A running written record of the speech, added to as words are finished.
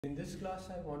In this class,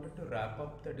 I wanted to wrap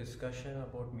up the discussion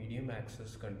about medium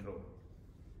access control.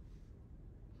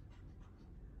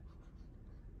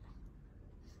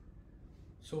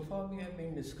 So far, we have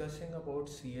been discussing about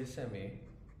CSMA,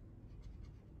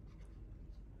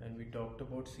 and we talked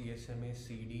about CSMA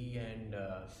CD and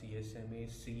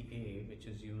CSMA CA, which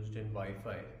is used in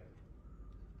Wi-Fi.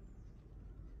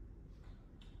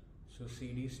 So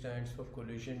CD stands for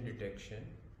collision detection,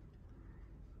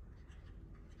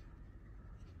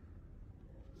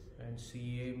 and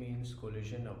CA means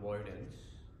collision avoidance.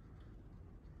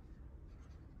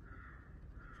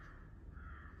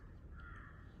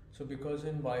 So because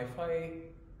in Wi-Fi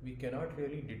we cannot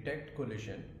really detect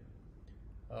collision,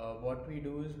 what we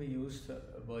do is we use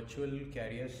virtual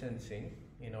carrier sensing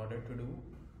in order to do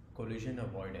collision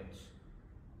avoidance.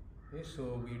 Okay,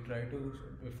 so we try to,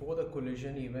 before the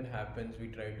collision even happens, we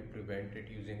try to prevent it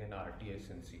using an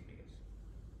RTS and CTS.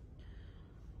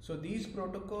 So these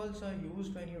protocols are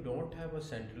used when you don't have a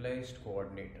centralized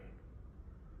coordinator.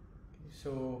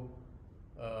 So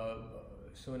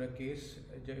in a case,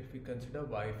 if we consider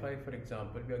Wi-Fi, for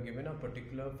example, we are given a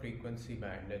particular frequency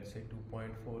band, let's say 2.4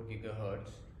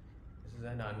 gigahertz. This is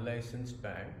an unlicensed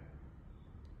band,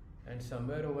 and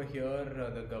somewhere over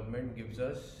here the government gives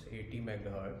us 80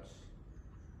 megahertz,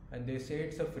 and they say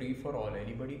it's a free for all.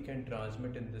 Anybody can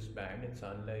transmit in this band. It's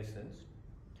unlicensed,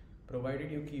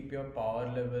 provided you keep your power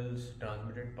levels,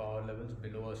 transmitted power levels,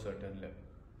 below a certain level,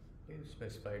 okay,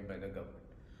 specified by the government.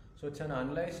 So it's an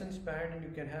unlicensed band, and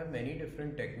you can have many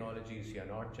different technologies here,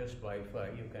 not just Wi-Fi.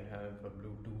 You can have a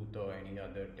Bluetooth or any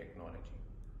other technology.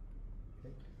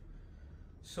 Okay.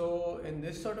 So in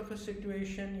this sort of a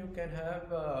situation, you can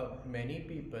have many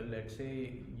people. Let's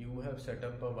say you have set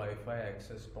up a Wi-Fi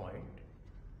access point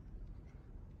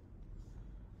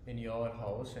in your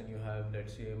house, and you have,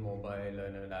 let's say, a mobile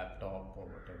and a laptop or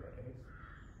whatever, right?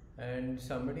 And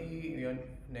somebody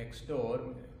next door,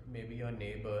 maybe your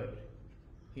neighbor,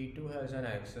 he too has an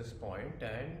access point,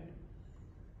 and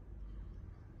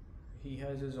he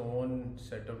has his own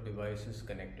set of devices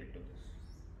connected to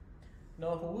this.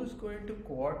 Now, who is going to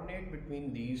coordinate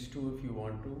between these two if you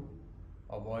want to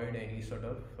avoid any sort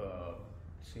of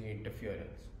say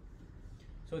interference?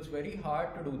 So it's very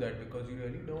hard to do that because you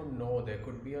really don't know. There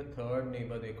could be a third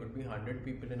neighbor, there could be 100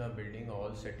 people in a building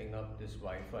all setting up this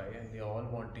Wi-Fi, and they all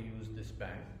want to use this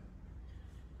band.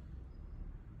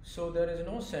 So there is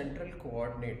no central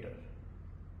coordinator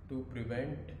to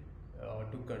prevent or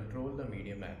to control the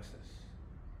medium access.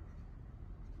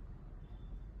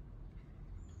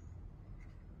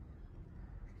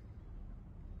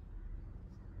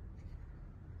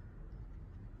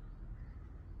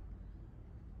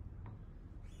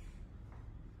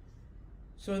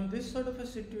 So in this sort of a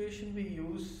situation, we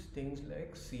use things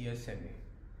like CSMA,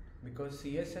 because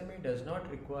CSMA does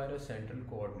not require a central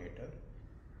coordinator.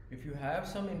 If you have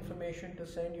some information to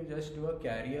send, you just do a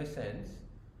carrier sense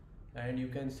and you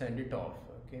can send it off.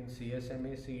 Okay, in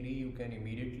CSMA CD you can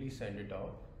immediately send it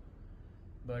off,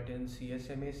 but in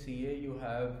CSMA CA you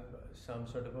have some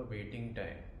sort of a waiting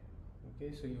time.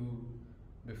 Okay, so you,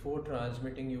 before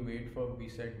transmitting, you wait for, we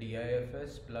said,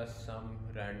 DIFS plus some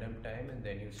random time, and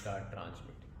then you start transmitting.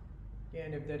 Okay,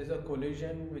 and if there is a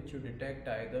collision which you detect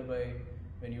either by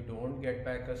when you don't get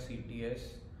back a CTS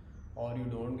or you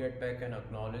don't get back an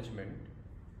acknowledgement,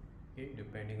 okay,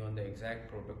 depending on the exact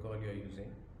protocol you're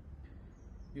using,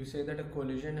 you say that a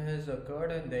collision has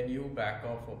occurred, and then you back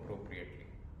off appropriately.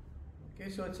 Okay,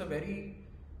 so it's a very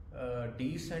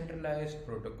decentralized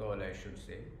protocol, I should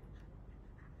say.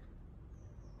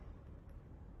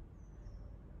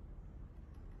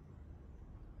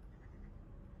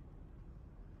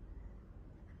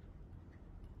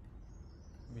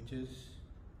 Which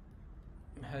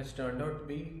has turned out to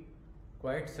be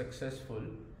quite successful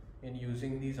in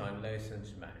using these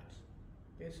unlicensed bands.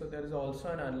 Okay, so there is also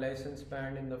an unlicensed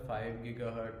band in the 5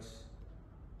 gigahertz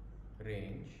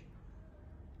range.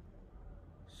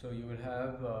 So you will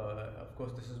have, of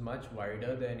course, this is much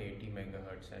wider than 80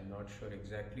 megahertz. I'm not sure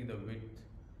exactly the width,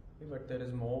 but there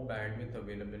is more bandwidth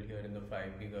available here in the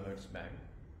 5 gigahertz band.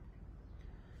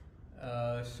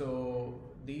 So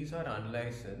these are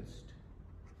unlicensed.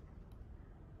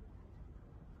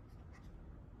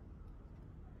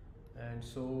 And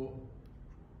so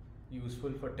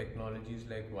useful for technologies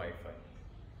like Wi-Fi,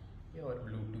 yeah, or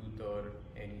Bluetooth or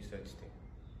any such thing.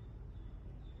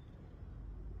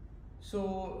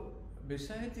 So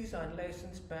besides these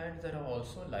unlicensed bands, there are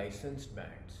also licensed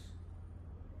bands.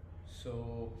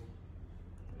 So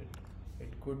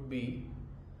it could be,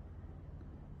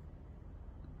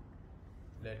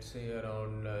 let's say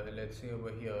around, let's say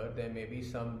over here, there may be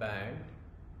some band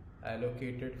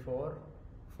allocated for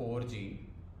 4G,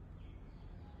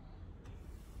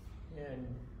 Okay, and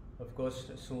of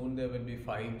course soon there will be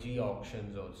 5G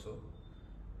auctions also.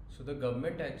 So the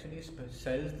government actually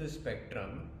sells the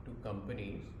spectrum to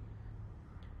companies,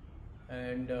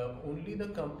 and only the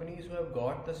companies who have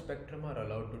got the spectrum are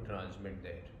allowed to transmit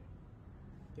there.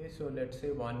 Okay, so let's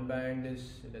say one band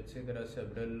is, let's say there are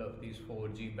several of these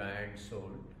 4G bands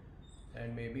sold,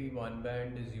 and maybe one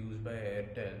band is used by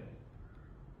Airtel,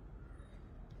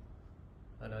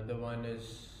 another one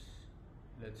is,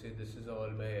 let's say this is all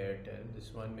by Airtel,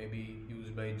 this one may be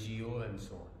used by Jio, and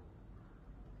so on.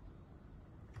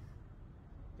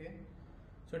 Okay,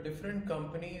 so different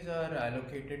companies are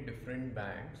allocated different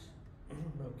bands.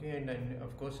 Okay, and then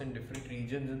of course in different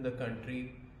regions in the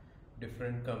country,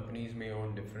 different companies may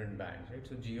own different bands, right?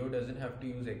 So Jio doesn't have to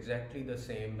use exactly the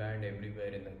same band everywhere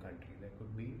in the country. There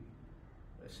could be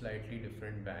slightly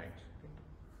different bands. Okay?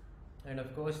 And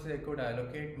of course they could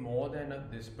allocate more than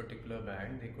this particular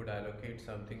band. They could allocate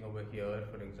something over here,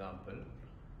 for example,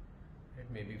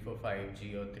 right? Maybe for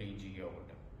 5G or 3G or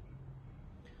whatever.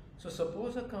 So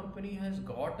suppose a company has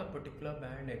got a particular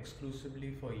band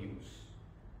exclusively for use.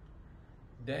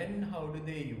 Then how do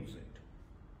they use it?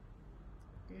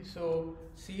 Okay, so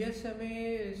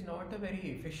CSMA is not a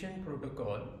very efficient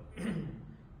protocol.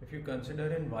 If you consider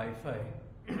in Wi-Fi,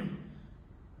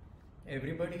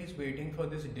 everybody is waiting for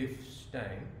this diffs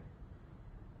time.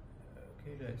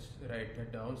 Okay, let's write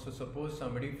that down. So suppose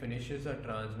somebody finishes a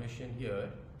transmission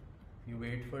here, you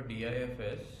wait for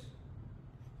DIFS,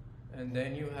 and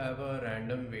then you have a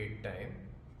random wait time.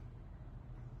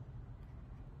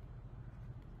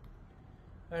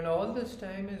 And all this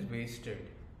time is wasted.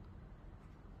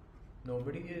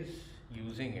 Nobody is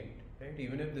using it, right?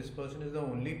 Even if this person is the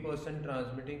only person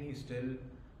transmitting, he still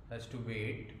has to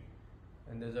wait,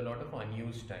 and there's a lot of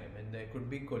unused time, and there could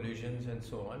be collisions and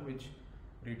so on, which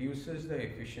reduces the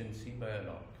efficiency by a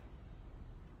lot.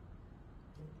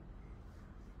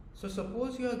 So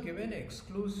suppose you are given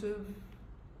exclusive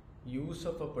use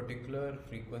of a particular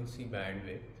frequency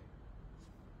bandwidth,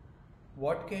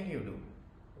 what can you do?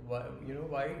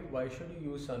 Why should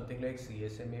you use something like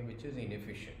CSMA, which is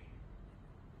inefficient?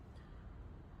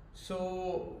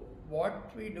 So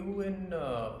what we do in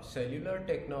cellular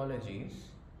technologies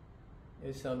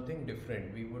is something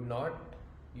different. We would not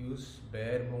use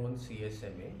bare bones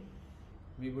CSMA.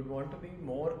 We would want to be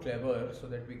more clever so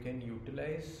that we can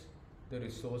utilize the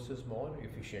resources more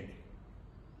efficiently.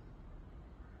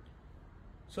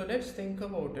 So let's think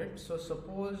about it. So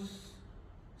suppose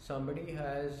somebody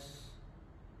has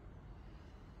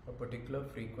a particular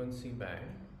frequency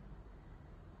band,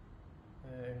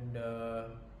 and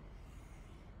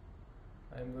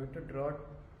I'm going to draw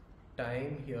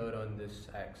time here on this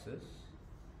axis,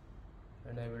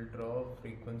 and I will draw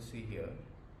frequency here.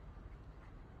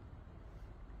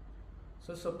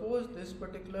 So suppose this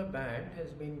particular band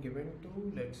has been given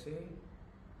to, let's say,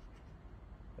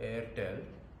 Airtel.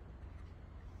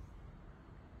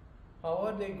 How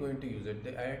are they going to use it?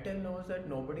 The Airtel knows that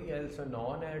nobody else, a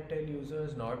non-Airtel user,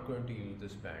 is not going to use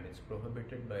this band. It's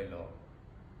prohibited by law.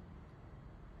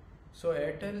 So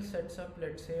Airtel sets up,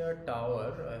 let's say, a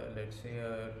tower, let's say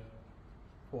a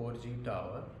 4G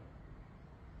tower.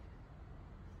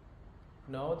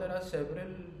 Now there are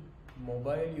several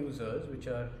mobile users which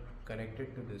are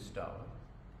connected to this tower.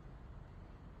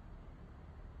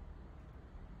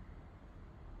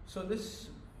 So this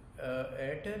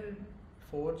Airtel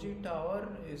 4G tower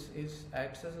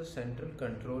acts as a central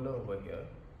controller over here.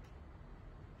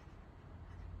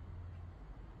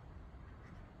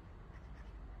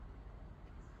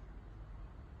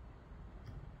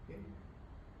 Okay.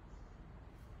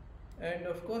 And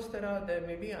of course there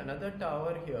may be another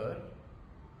tower here,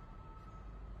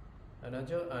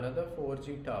 another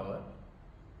 4G tower.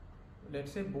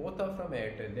 Let's say both are from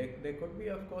Airtel. They could be,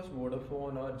 of course,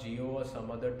 Vodafone or Jio or some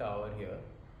other tower here.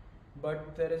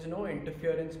 But there is no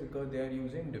interference because they are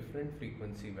using different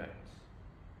frequency bands.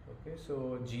 Okay,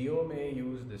 so Jio may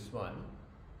use this one.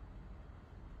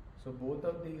 So both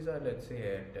of these are, let's say,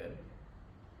 Airtel.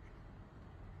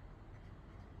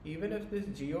 Even if this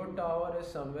Jio tower is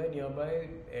somewhere nearby,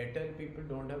 Airtel people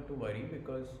don't have to worry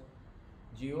because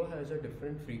Jio has a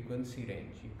different frequency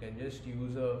range. You can just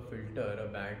use a filter, a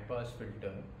band pass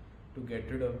filter, to get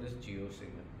rid of this Jio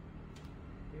signal.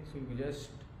 Okay, so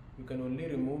you can only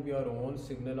remove your own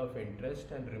signal of interest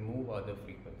and remove other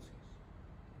frequencies.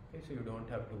 Okay, so you don't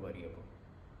have to worry about it.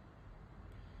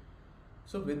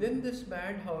 So within this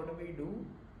band, how do we do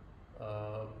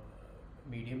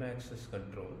medium access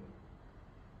control?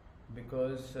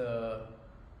 Because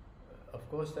of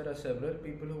course there are several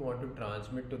people who want to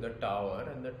transmit to the tower,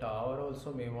 and the tower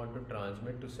also may want to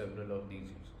transmit to several of these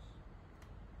users.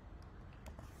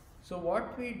 So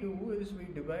what we do is we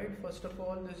divide first of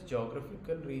all this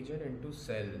geographical region into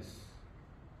cells.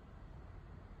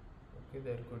 Okay,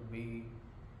 there could be,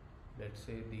 let's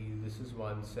say this is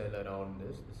one cell around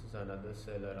this is another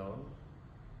cell around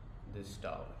this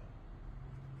tower.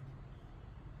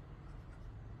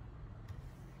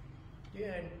 Okay,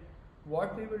 and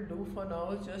what we will do for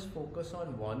now is just focus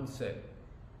on one cell.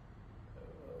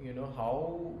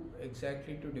 How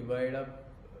exactly to divide up,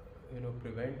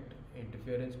 prevent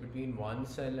interference between one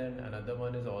cell and another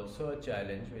one is also a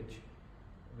challenge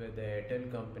where the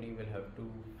Airtel company will have to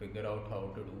figure out how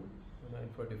to do. And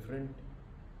for different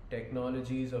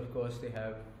technologies, of course, they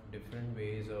have different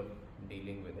ways of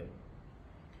dealing with it.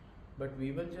 But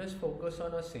we will just focus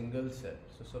on a single cell.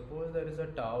 So suppose there is a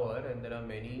tower and there are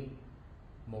many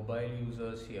mobile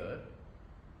users here.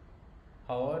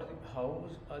 How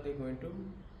are they going to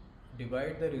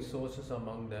divide the resources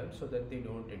among them so that they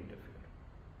don't interfere?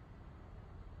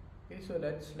 Okay, so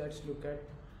let's look at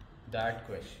that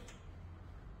question.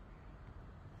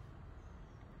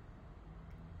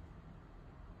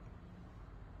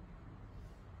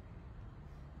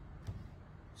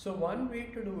 So one way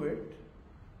to do it,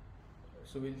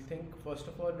 so first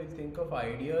of all we'll think of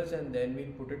ideas and then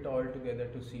we'll put it all together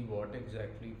to see what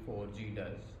exactly 4G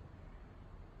does.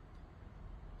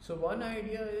 So one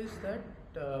idea is that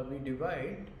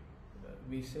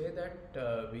we say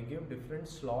that we give different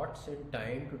slots in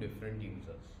time to different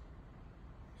users.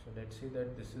 So let's say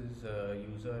that this is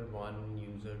user 1,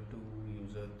 user 2,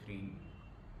 user 3.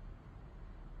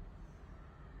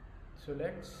 So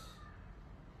let's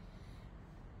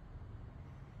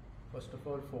first of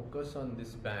all focus on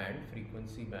this band,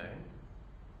 frequency band,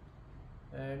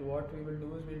 and what we will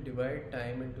do is we'll divide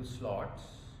time into slots.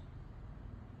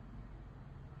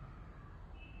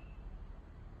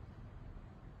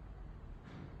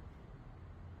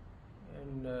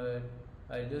 And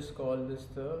I'll just call this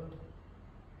the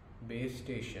base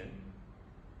station.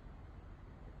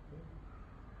 Okay.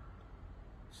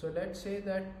 So let's say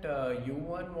that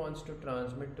U1 wants to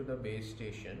transmit to the base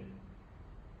station.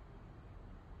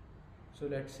 So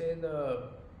let's say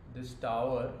this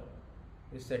tower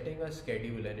is setting a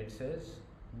schedule and it says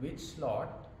which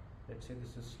slot, let's say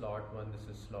this is slot 1, this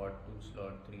is slot 2,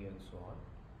 slot 3 and so on.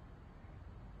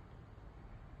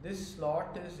 This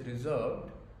slot is reserved,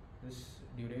 this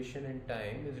duration in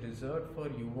time is reserved for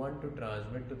U1 to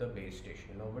transmit to the base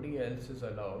station. Nobody else is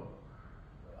allowed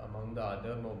among the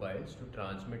other mobiles to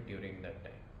transmit during that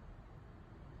time.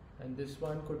 And this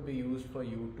one could be used for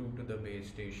U2 to the base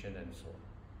station and so on.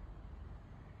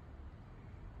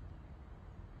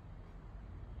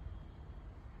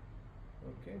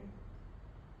 Okay,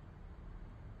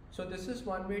 so this is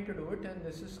one way to do it, and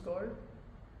this is called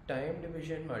time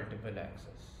division multiple access.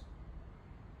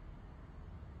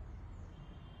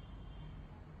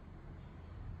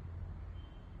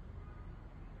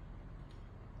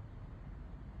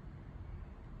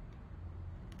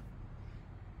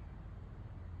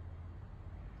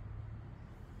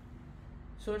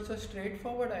 So it's a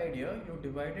straightforward idea. You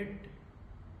divided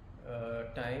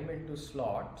time into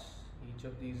slots. Each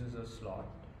of these is a slot,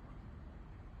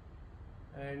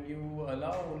 and you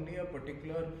allow only a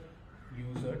particular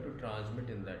user to transmit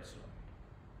in that slot.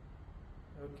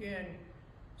 Okay, and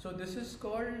so this is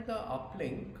called the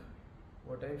uplink,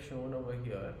 what I've shown over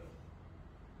here.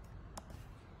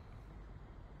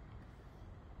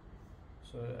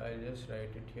 So I'll just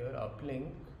write it here. Uplink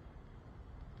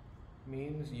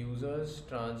means users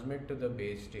transmit to the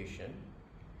base station,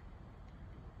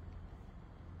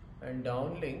 and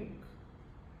downlink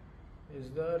is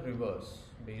the reverse,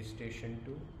 base station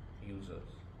to users.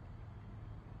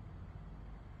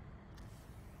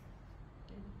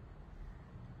 Okay.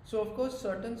 So of course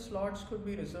certain slots could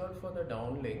be reserved for the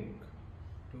downlink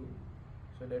too.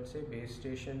 So let's say base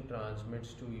station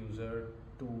transmits to user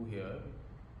 2 here,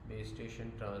 base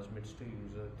station transmits to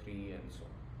user 3 and so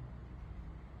on.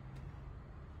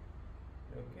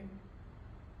 Okay,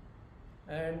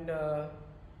 and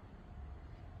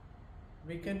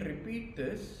we can repeat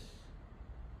this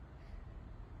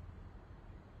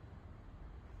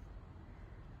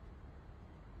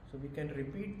so we can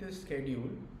repeat this schedule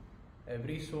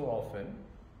every so often,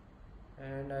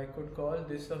 and I could call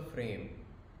this a frame.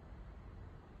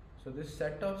 So this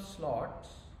set of slots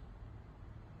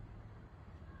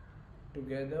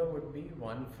together would be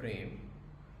one frame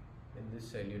in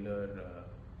this cellular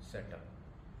setup.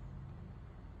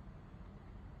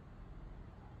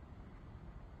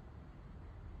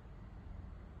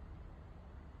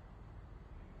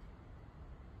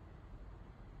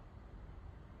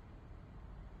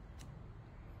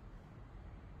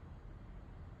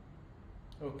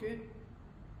 Okay,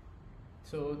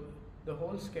 So the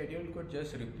whole schedule could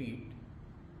just repeat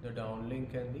the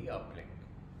downlink and the uplink.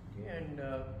 Okay, and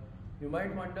you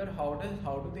might wonder how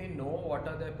do they know what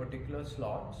are their particular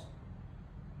slots?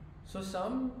 So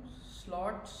some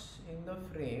slots in the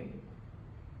frame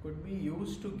could be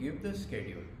used to give the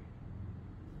schedule.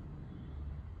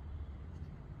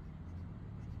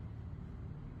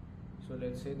 So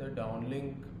let's say the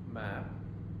downlink map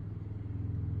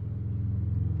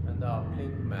and the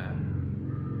uplink map.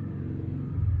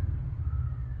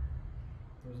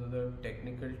 Those are the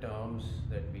technical terms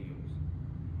that we use.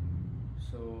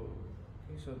 So,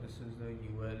 okay, so this is the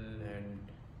UL and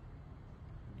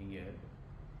DL.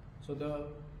 So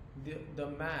the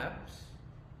maps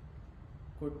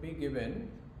could be given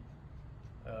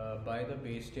by the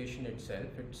base station itself.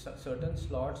 Certain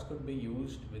slots could be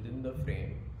used within the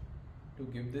frame to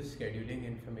give this scheduling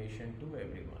information to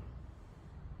everyone.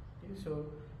 Okay, so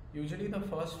usually the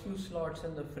first few slots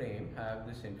in the frame have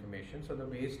this information. So the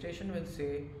base station will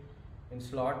say in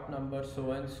slot number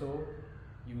so and so,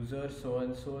 user so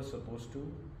and so is supposed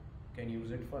to can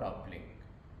use it for uplink,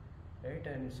 right?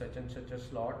 And such a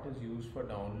slot is used for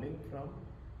downlink from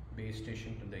base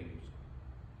station to the user.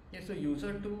 Yeah, so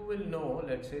user 2 will know,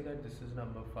 let's say that this is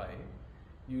number 5.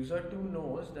 User 2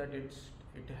 knows that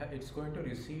it's going to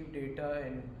receive data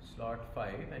in slot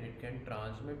 5 and it can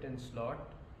transmit in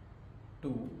slot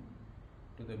 2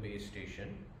 to the base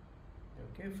station,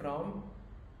 okay, from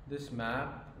this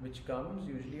map which comes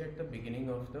usually at the beginning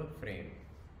of the frame.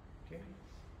 Okay,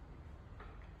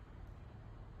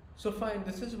 so fine,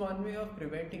 this is one way of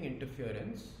preventing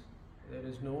interference. There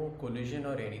is no collision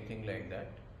or anything like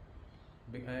that,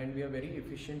 and we are very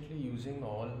efficiently using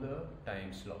all the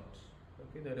time slots.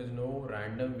 Okay, there is no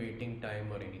random waiting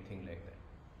time or anything like that.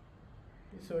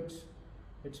 Okay, so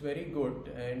it's very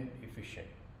good and efficient.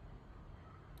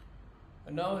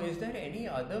 Now, is there any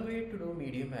other way to do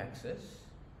medium access?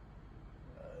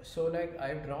 So like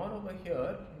I've drawn over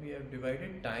here, we have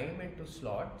divided time into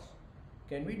slots.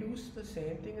 Can we do the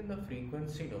same thing in the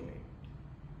frequency domain?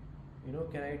 You know,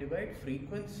 can I divide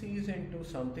frequencies into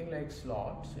something like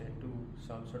slots, into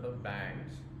some sort of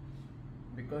bands?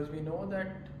 Because we know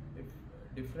that if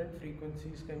different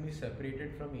frequencies can be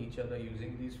separated from each other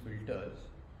using these filters,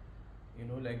 you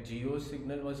know, like Geo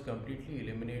signal was completely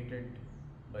eliminated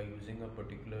by using a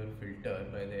particular filter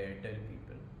by the Airtel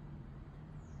people.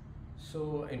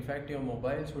 So in fact your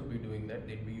mobiles would be doing that.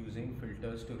 They'd be using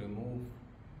filters to remove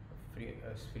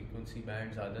frequency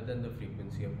bands other than the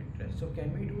frequency of interest. So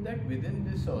can we do that within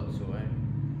this also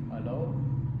and allow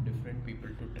different people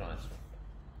to transmit?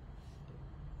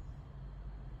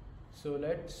 So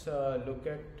let's look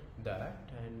at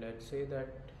that, and let's say that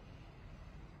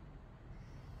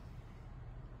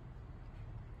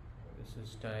this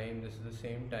is time, this is the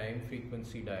same time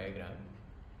frequency diagram.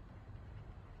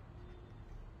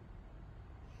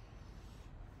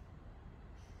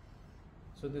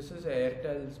 So this is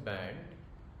Airtel's band.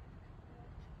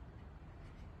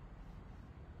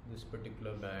 This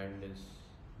particular band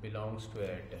belongs to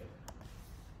Airtel.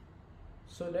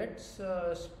 So let's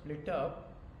split up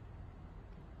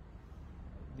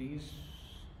this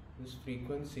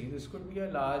frequency. This could be a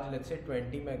large, let's say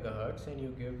 20 megahertz, and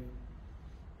you give,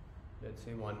 let's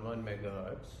say 11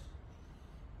 megahertz.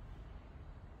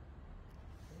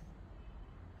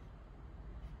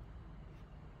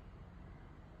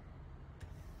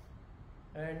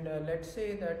 And let's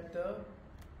say that the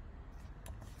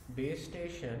base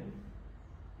station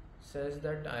says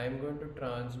that I am going to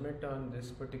transmit on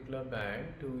this particular band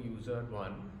to user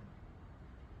 1.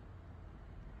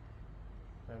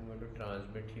 I'm going to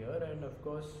transmit here, and of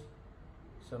course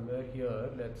somewhere here,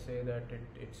 let's say that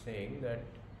it's saying that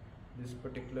this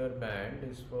particular band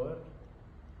is for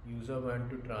user 1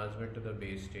 to transmit to the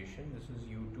base station. This is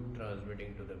U2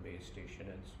 transmitting to the base station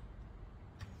and so.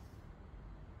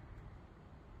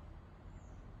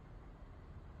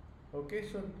 Okay,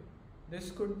 so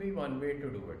this could be one way to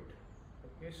do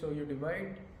it. Okay, so you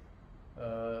divide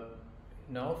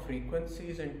now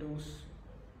frequencies into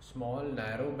small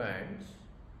narrow bands.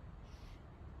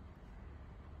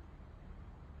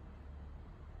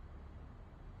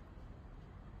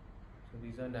 So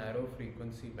these are narrow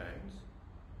frequency bands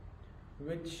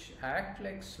which act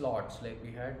like slots, like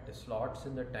we had the slots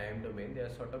in the time domain. They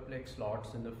are sort of like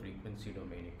slots in the frequency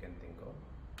domain, you can think of.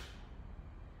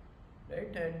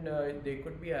 Right, and they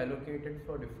could be allocated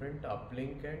for different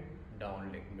uplink and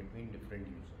downlink between different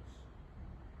users.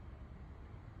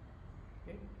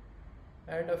 Okay,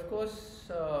 and of course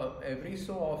every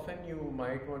so often you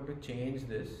might want to change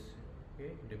this.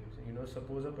 Okay, you know,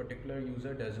 suppose a particular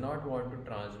user does not want to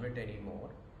transmit anymore.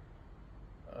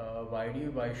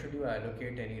 why should you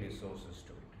allocate any resources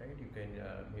to it, right? You can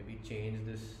maybe change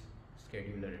this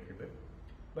schedule a little bit,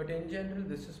 but in general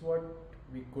this is what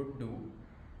we could do,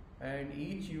 and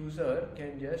each user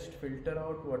can just filter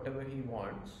out whatever he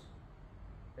wants,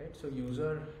 right? So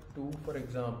user 2, for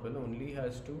example, only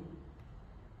has to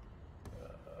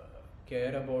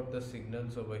care about the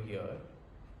signals over here.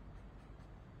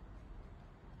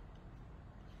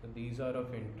 So these are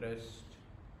of interest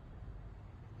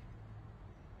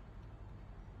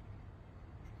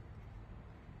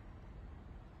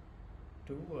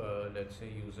to let's say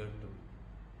user 2.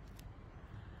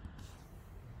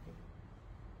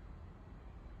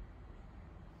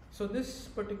 So this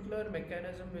particular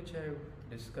mechanism which I have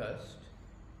discussed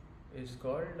is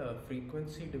called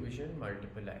frequency division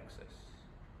multiple access.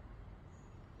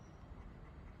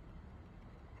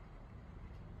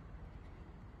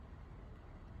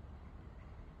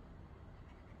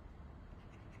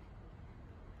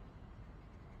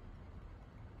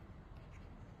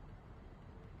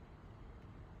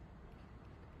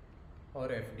 Or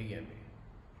FDMA.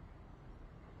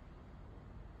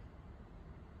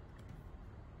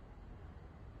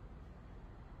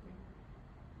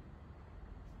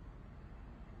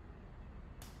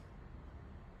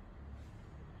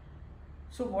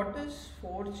 So what does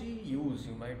 4G use?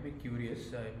 You might be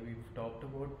curious. We've talked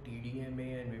about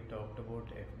Cdma and we've talked about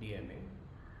FDMA.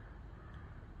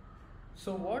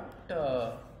 So what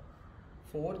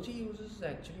 4G uses is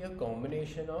actually a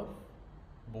combination of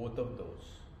both of those,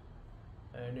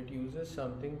 and it uses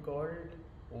something called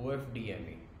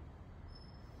Ofdma.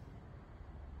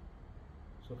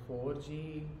 So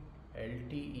 4G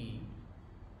LTE,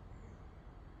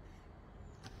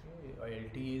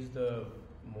 LTE is the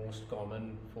most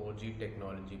common 4G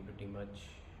technology, pretty much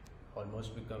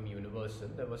almost become universal.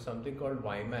 There was something called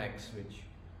WiMAX, which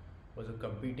was a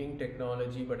competing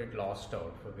technology, but it lost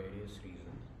out for various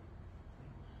reasons.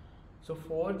 So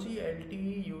 4G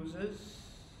LTE uses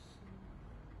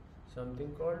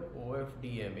something called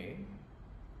Ofdma,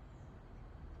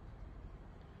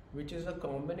 which is a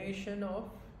combination of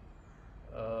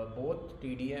both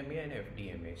Cdma and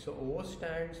FDMA. So O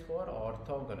stands for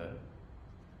orthogonal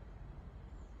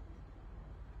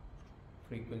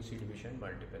frequency division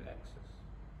multiple access.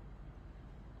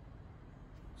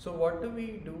 So what do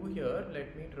we do here?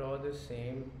 Let me draw the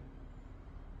same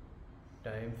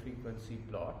time frequency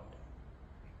plot,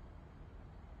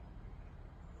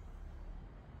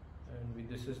 and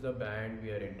this is the band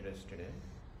we are interested in.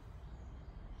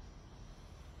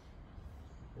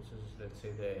 This is, let's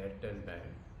say, the Airtel band.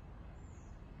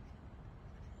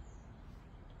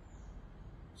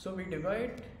 So we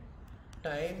divide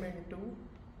time into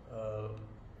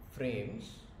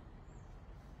frames.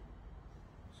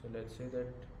 So let's say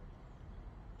that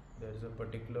there is a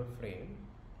particular frame,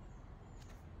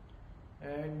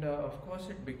 and of course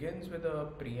it begins with a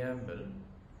preamble.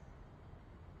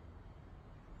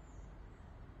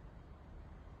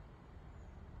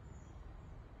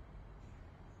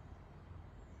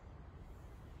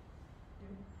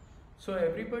 So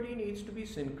everybody needs to be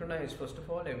synchronized. First of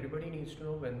all, everybody needs to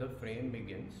know when the frame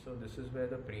begins. So this is where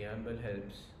the preamble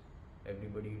helps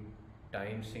everybody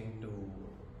time sync to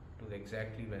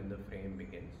exactly when the frame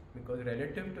begins, because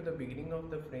relative to the beginning of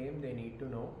the frame they need to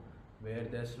know where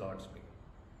their slots begin.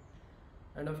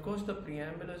 And of course the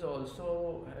preamble is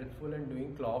also helpful in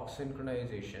doing clock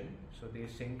synchronization, so they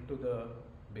sync to the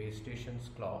base station's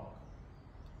clock,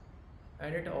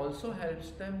 and it also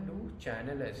helps them do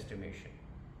channel estimation.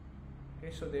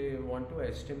 Okay, so they want to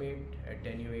estimate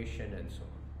attenuation and so on.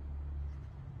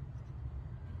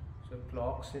 So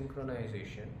clock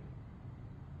synchronization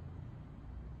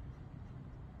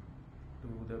to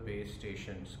the base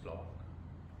station's clock,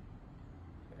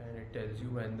 and it tells you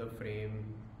when the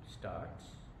frame starts,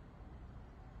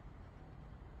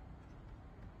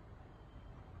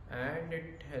 and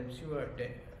it helps you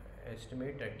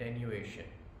estimate attenuation.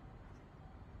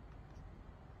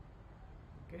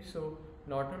 Okay, so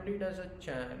not only does the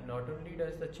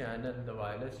channel, the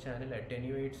wireless channel,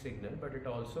 attenuate signal, but it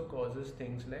also causes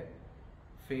things like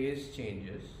phase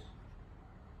changes.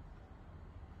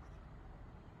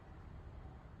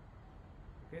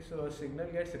 Okay, so a signal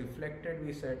gets reflected,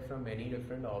 we said, from many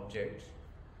different objects.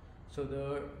 So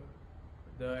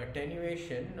the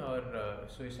attenuation, or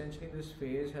so essentially this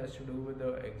phase has to do with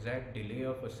the exact delay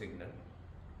of a signal.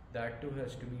 That too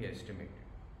has to be estimated.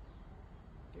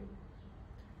 Okay.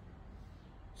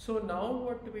 So now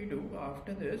what do we do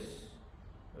after this?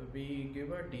 We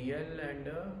give a DL and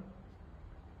a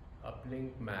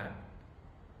uplink map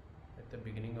at the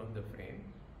beginning of the frame,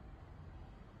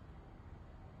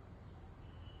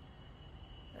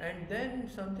 And then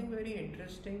something very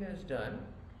interesting is done.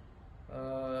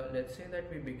 Let's say that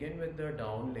we begin with the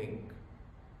downlink.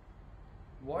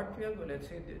 What we are, let's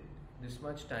say this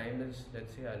much time is,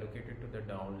 let's say, allocated to the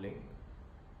downlink.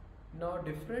 Now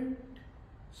different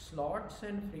slots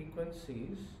and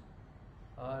frequencies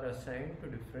are assigned to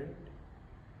different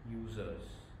users,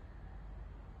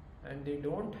 and they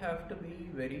don't have to be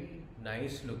very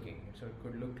nice looking. So it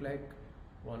could look like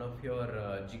one of your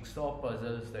jigsaw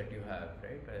puzzles that you have,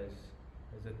 right?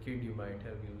 As a kid you might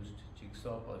have used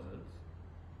jigsaw puzzles,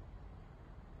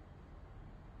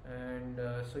 and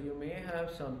so you may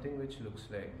have something which looks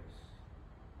like this.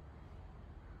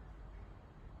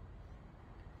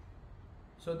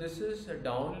 So this is a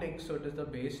downlink, so it is the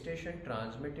base station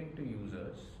transmitting to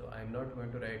users. So I'm not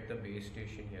going to write the base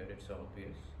station here, it's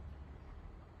obvious.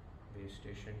 Base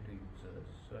station to users.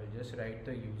 So I just write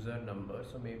the user number.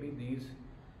 So maybe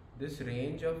this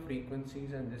range of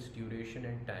frequencies and this duration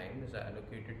and time is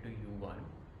allocated to U1.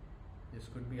 This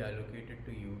could be allocated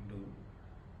to U2.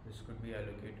 This could be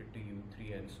allocated to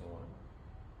U3 and so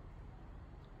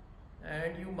on.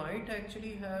 And you might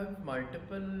actually have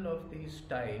multiple of these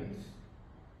tiles.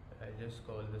 I just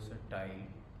call this a tile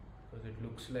because it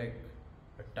looks like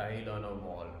a tile on a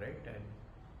wall, right?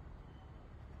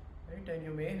 And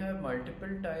you may have multiple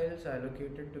tiles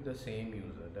allocated to the same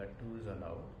user. That too is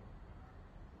allowed.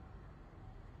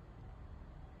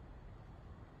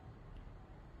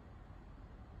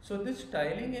 So this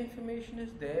tiling information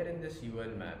is there in this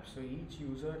UL map. So each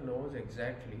user knows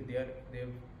exactly,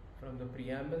 they've from the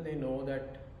preamble they know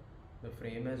that the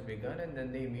frame has begun, and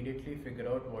then they immediately figure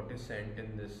out what is sent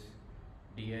in this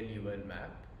DL UL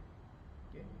map.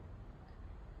 Okay.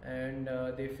 And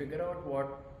they figure out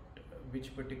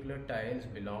which particular tiles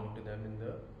belong to them in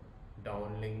the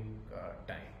downlink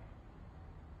time.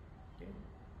 Okay.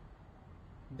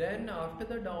 Then after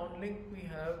the downlink we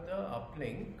have the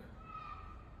uplink,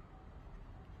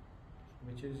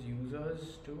 which is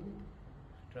users to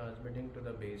transmitting to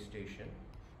the base station.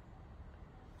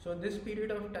 So in this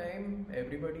period of time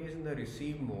everybody is in the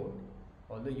receive mode,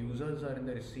 all the users are in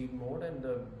the receive mode and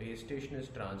the base station is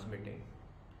transmitting.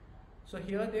 So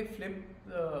here they flip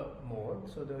the mode,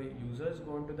 so the users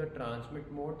go into the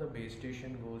transmit mode, the base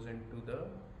station goes into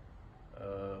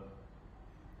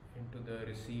the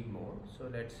receive mode. So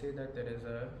let's say that there is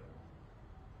a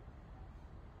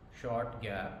short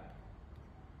gap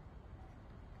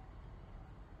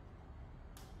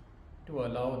to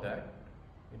allow that,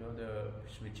 the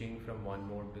switching from one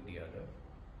mode to the other.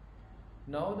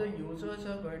 Now the users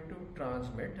are going to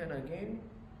transmit, and again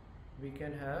we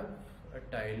can have a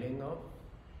tiling of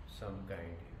some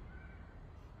kind.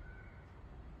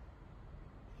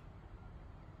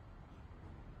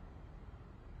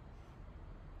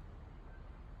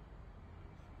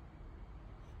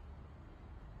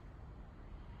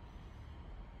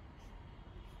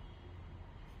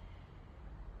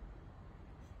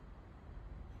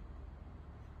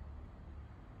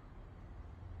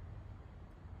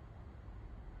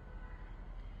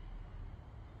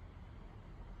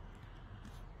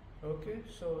 Okay,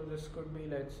 so this could be,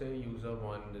 let's say, user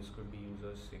 1, this could be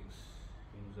user 6,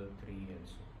 user 3 and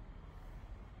so on.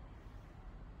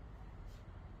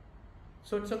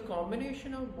 So it's a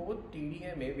combination of both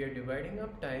TDMA. We are dividing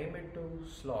up time into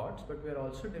slots, but we are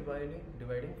also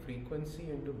dividing frequency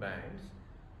into bands,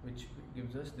 which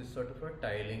gives us this sort of a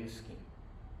tiling scheme.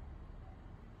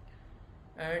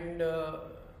 And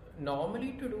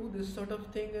normally to do this sort of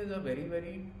thing is a very,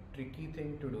 very tricky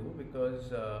thing to do,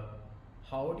 because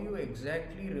how do you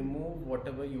exactly remove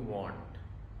whatever you want,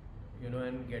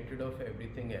 and get rid of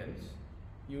everything else?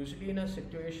 Usually in a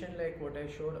situation like what I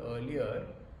showed earlier,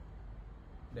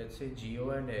 let's say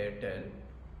Jio and Airtel,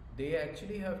 they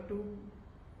actually have to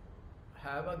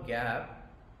have a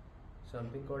gap,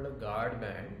 something called a guard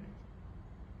band,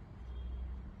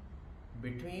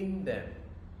 between them,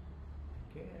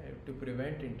 okay, to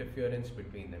prevent interference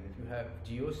between them. If you have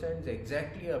Jio sends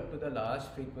exactly up to the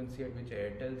last frequency at which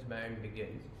Airtel's band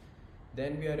begins,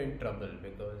 then we are in trouble,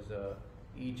 because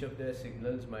each of their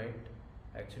signals might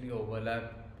actually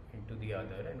overlap into the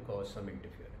other and cause some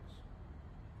interference.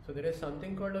 So there is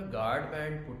something called a guard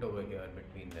band put over here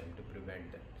between them to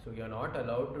prevent that. So you are not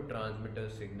allowed to transmit a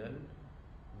signal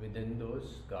within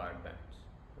those guard bands.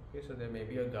 Okay, so there may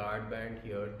be a guard band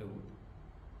here too.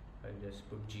 I'll just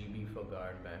put GB for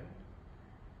guard band.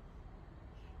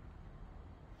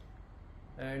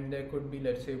 And there could be,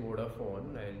 let's say,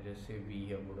 Vodafone. I'll just say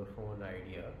V, a Vodafone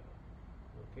Idea.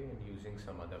 Okay, and using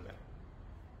some other band.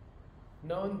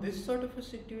 Now in this sort of a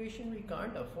situation, we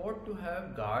can't afford to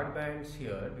have guard bands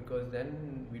here, because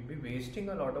then we'd be wasting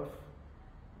a lot of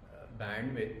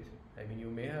bandwidth I mean, you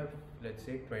may have, let's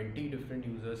say, 20 different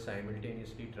users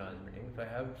simultaneously transmitting. If I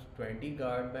have 20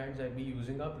 guard bands, I'll be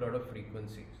using up a lot of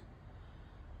frequencies.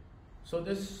 So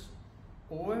this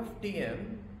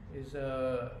OFDM is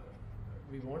a,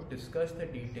 we won't discuss the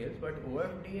details, but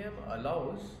OFDM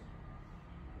allows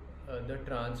the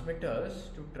transmitters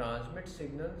to transmit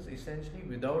signals essentially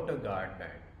without a guard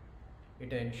band.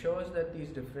 It ensures that these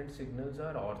different signals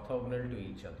are orthogonal to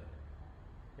each other.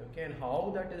 Okay, and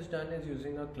how that is done is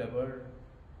using a clever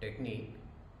technique,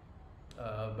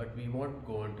 but we won't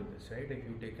go into this, right? If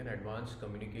you take an advanced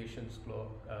communications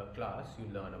class, you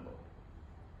learn about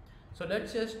it. So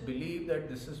let's just believe that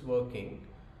this is working,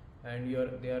 and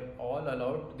they are all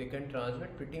allowed. They can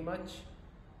transmit pretty much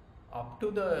up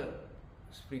to the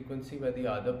frequency where the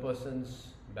other person's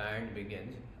band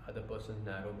begins, other person's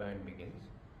narrow band begins,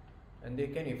 and they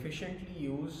can efficiently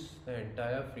use the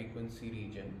entire frequency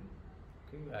region,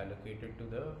 okay, allocated to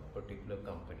the particular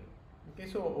company. Okay,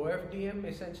 so OFDM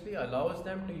essentially allows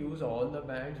them to use all the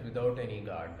bands without any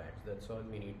guard bands. That's all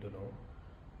we need to know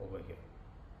over here.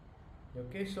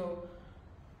 Okay, so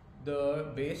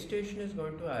the base station is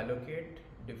going to allocate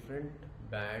different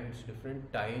bands,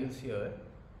 different tiles here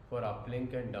for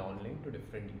uplink and downlink to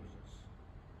different users.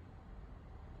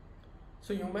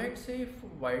 So you might say,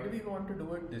 why do we want to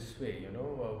do it this way?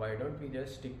 Why don't we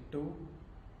just stick to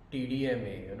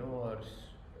TDMA, or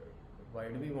why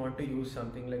do we want to use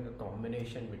something like a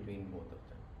combination between both of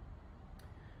them?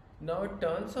 Now it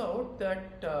turns out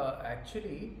that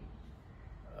actually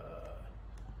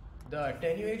the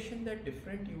attenuation that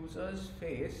different users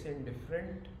face in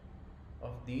different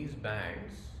of these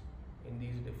bands, in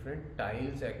these different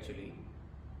tiles actually,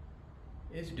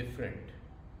 is different.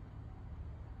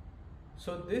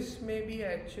 So this may be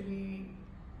actually,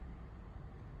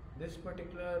 this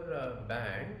particular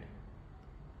band,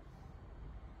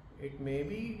 it may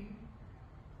be,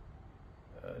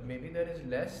 maybe there is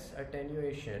less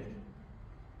attenuation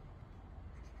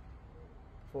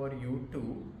for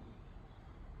U2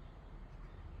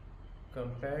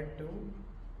 compared to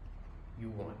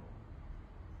U1.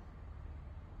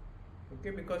 Okay,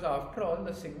 because after all,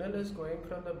 the signal is going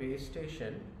from the base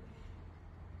station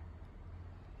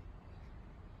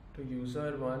to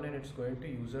user 1 and it's going to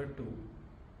user 2,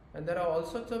 and there are all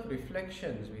sorts of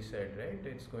reflections, we said, right?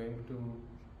 It's going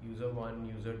to user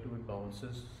 1, user 2, it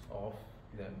bounces off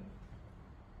them,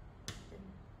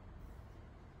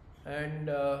 and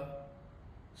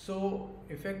so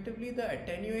effectively the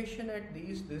attenuation at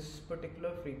this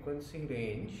particular frequency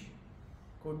range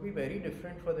could be very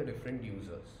different for the different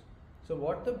users. So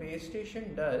what the base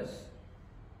station does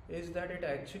is that it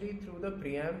actually, through the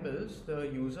preambles, the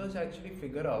users actually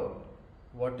figure out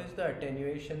what is the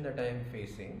attenuation that I am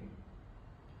facing,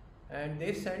 and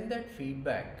they send that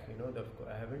feedback.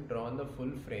 I haven't drawn the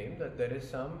full frame, that there is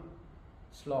some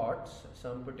slots,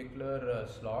 some particular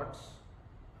slots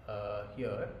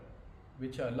here,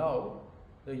 which allow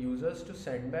the users to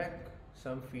send back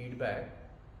some feedback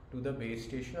to the base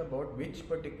station about which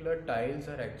particular tiles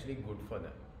are actually good for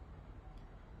them.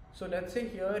 So let's say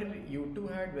here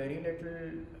U2 had very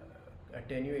little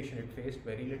attenuation, it faced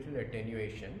very little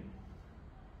attenuation,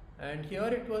 and here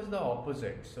it was the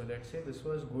opposite. So let's say this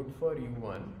was good for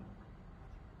U1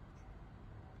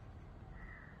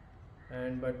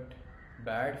 but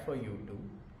bad for U2.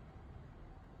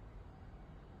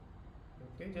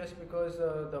 Okay, just because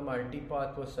the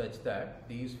multipath was such that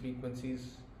these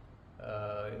frequencies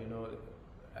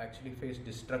actually face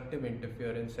destructive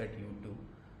interference at U2,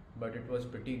 but it was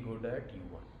pretty good at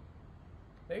U1,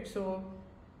 right? So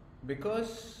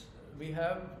because we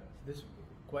have this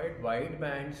quite wide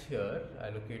bands here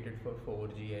allocated for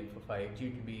 4G, and for 5G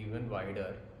it will be even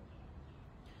wider,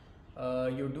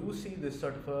 you do see this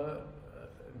sort of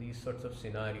these sorts of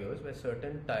scenarios where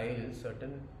certain tiles,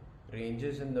 certain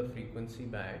ranges in the frequency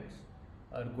bands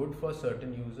are good for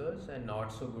certain users and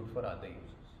not so good for other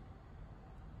users.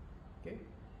 Okay,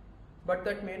 but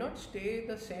that may not stay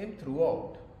the same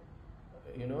throughout.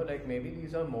 Like maybe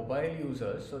these are mobile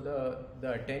users, so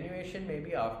the attenuation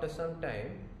maybe after some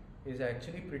time is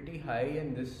actually pretty high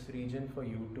in this region for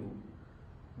U2,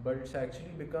 but it's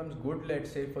actually becomes good,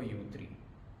 let's say, for U3.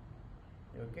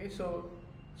 Okay, so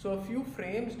a few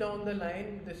frames down the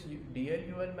line, this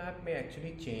DL-UL map may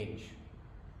actually change.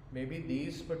 Maybe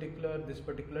this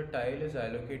particular tile is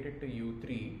allocated to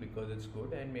U3 because it's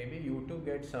good, and maybe U2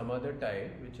 gets some other tile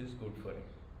which is good for it.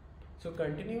 So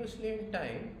continuously in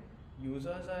time,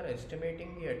 users are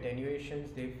estimating the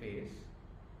attenuations they face,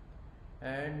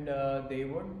 and they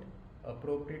would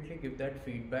appropriately give that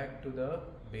feedback to the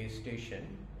base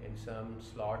station in some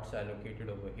slots allocated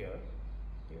over here,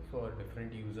 okay, for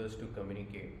different users to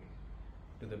communicate.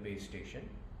 to the base station,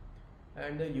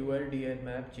 and the ULDL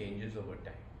map changes over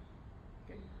time.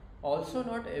 Okay. Also,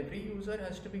 not every user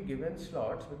has to be given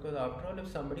slots, because after all,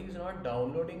 if somebody is not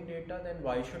downloading data, then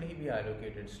why should he be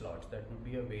allocated slots? That would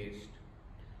be a waste.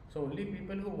 So only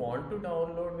people who want to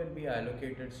download will be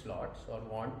allocated slots, or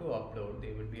want to upload,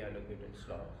 they will be allocated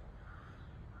slots.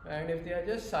 And if they are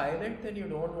just silent, then you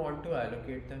don't want to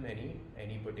allocate them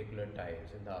any particular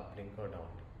tiles in the uplink or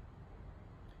downlink.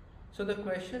 So the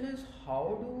question is,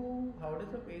 how does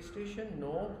the base station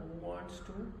know who wants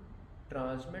to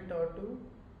transmit or to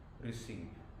receive?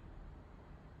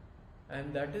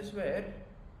 And that is where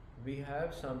we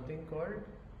have something called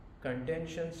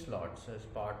contention slots as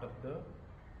part of the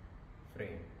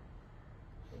frame.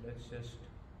 So let's just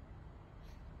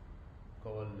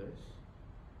call this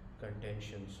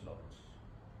contention slots.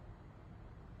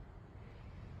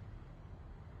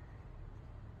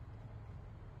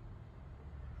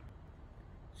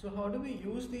 So how do we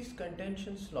use these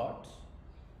contention slots?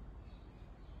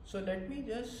 So let me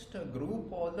just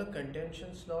group all the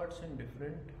contention slots in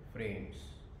different frames.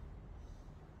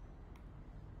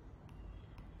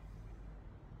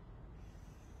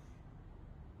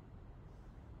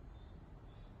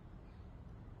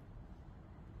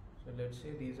 So let's say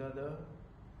these are the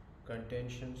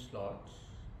contention slots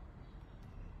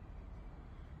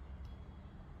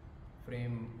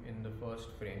frame in the first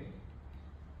frame.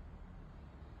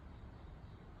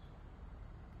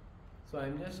 So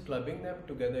I'm just clubbing them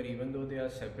together even though they are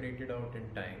separated out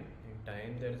in time. In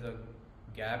time there is a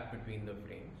gap between the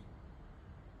frames.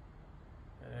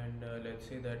 And let's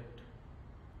say that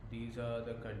these are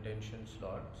the contention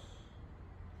slots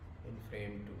in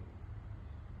frame 2.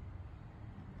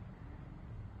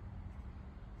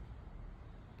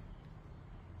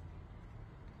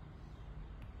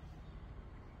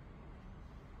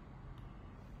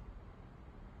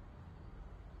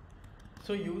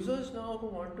 So users now who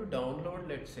want to download,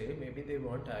 let's say, maybe they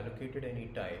want allocated any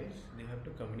tiles, they have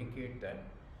to communicate that.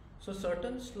 So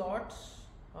certain slots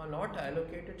are not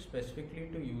allocated specifically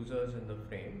to users in the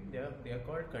frame. They are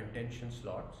called contention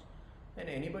slots, and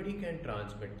anybody can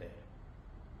transmit there.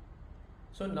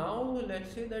 So now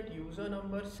let's say that user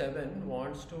number 7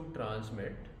 wants to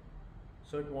transmit.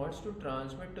 So it wants to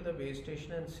transmit to the base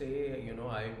station and say,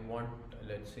 I want,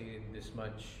 let's say, this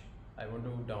much. I want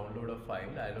to download a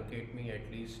file, allocate me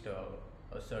at least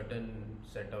a certain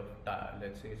set of,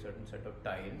 let's say, a certain set of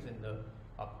tiles in the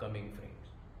upcoming frames.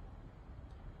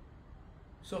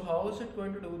 So how is it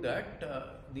going to do that?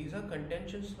 These are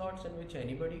contention slots in which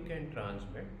anybody can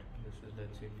transmit. This is,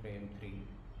 let's say, frame 3.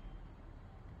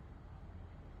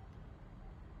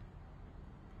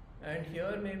 And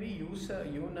here maybe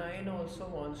U9 also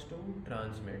wants to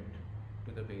transmit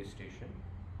to the base station.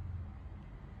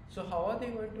 So how are they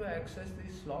going to access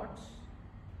these slots?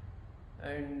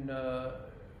 And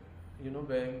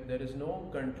where there is no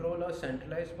controller,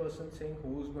 centralized person saying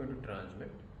who is going to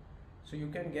transmit. So you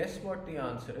can guess what the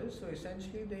answer is. So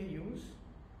essentially they use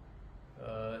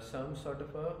some sort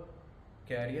of a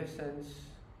carrier sense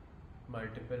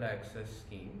multiple access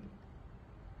scheme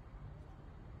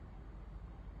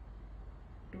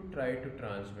to try to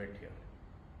transmit here.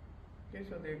 Okay,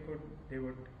 so they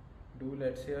would do,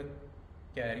 let's say, a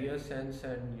carrier sense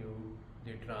and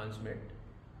they transmit,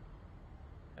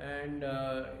 and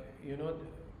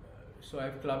so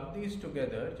I've clubbed these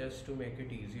together just to make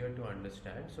it easier to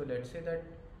understand. So let's say that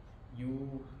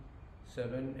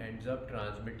U7 ends up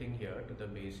transmitting here to the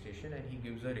base station, and he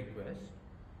gives a request,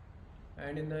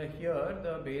 and in here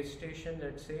the base station,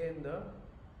 let's say,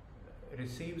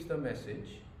 receives the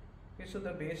message. Okay, so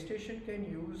the base station can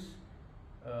use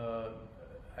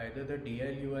either the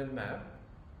DLUL map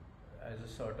as a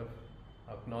sort of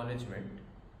acknowledgement.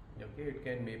 Okay, it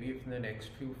can, maybe if in the next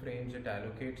few frames it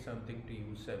allocates something to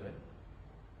U7,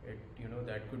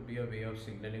 that could be a way of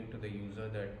signaling to the user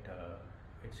that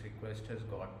its request has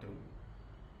got through.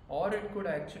 Or it could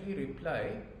actually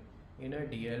reply in a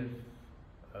DL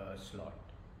slot.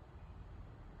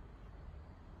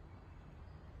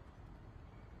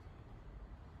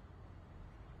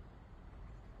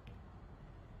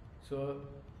 So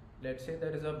let's say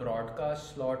there is a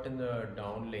broadcast slot in the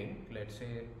downlink. Let's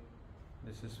say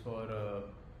this is for a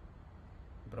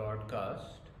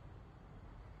broadcast.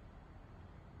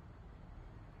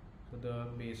 So the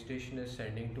base station is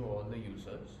sending to all the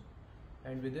users,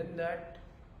 and within that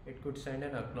it could send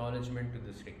an acknowledgement to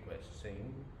this request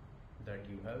saying that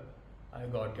I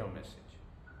got your message,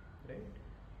 right?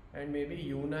 And maybe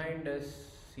U9 does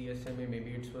CSMA,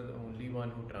 maybe it's the only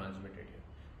one who transmitted here.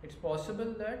 It's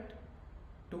possible that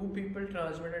two people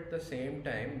transmit at the same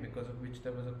time, because of which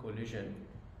there was a collision.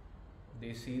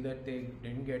 they see that they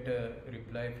didn't get a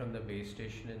reply from the base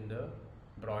station in the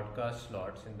broadcast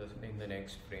slots in the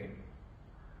next frame,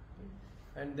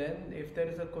 and then if there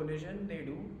is a collision they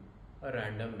do a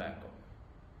random backup.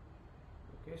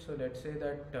 Okay, so let's say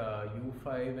that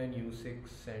U5 and U6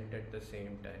 sent at the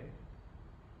same time,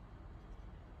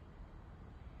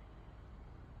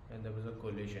 and there was a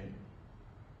collision,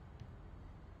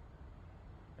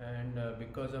 and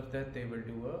because of that they will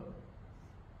do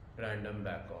a random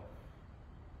backup.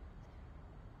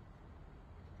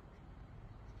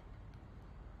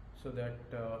 So that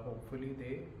hopefully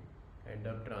they end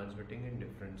up transmitting in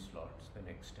different slots the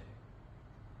next time.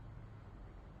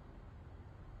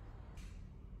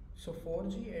 So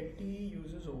 4G LTE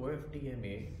uses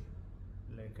Ofdma,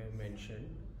 like I mentioned,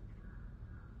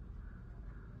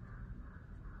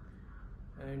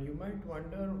 and you might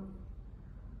wonder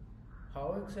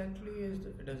how exactly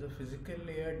does a physical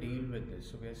layer deal with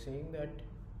this. So we are saying that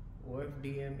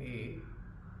Ofdma,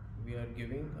 we are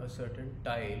giving a certain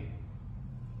tile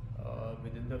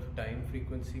within the time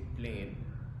frequency plane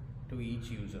to each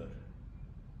user.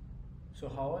 So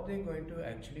how are they going to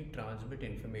actually transmit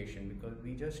information? Because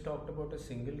we just talked about a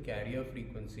single carrier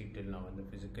frequency till now in the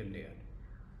physical layer,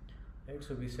 right?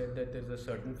 So we said that there's a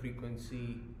certain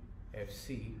frequency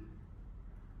FC,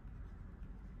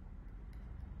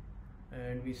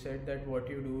 and we said that what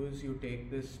you do is you take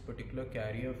this particular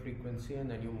carrier frequency and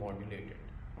then you modulate it.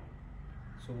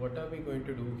 So what are we going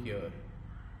to do here,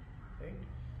 right?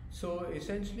 So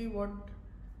essentially what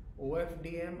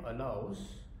OFDM allows,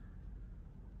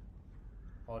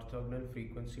 orthogonal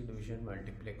frequency division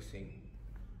multiplexing,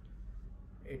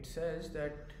 it says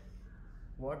that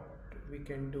what we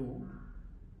can do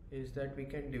is that we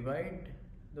can divide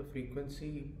the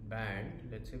frequency band.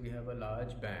 Let's say we have a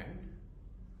large band.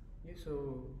 Okay,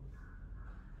 so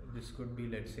this could be,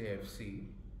 let's say, FC.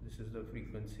 This is the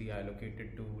frequency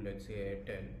allocated to, let's say,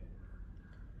 Airtel,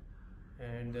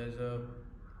 and there's a,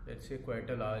 let's say, quite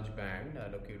a large band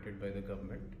allocated by the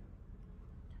government.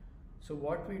 So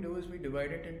what we do is we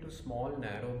divide it into small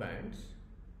narrow bands,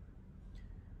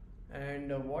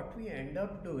 and what we end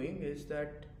up doing is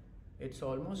that it's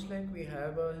almost like we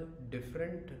have a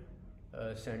different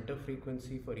center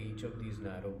frequency for each of these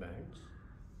narrow bands.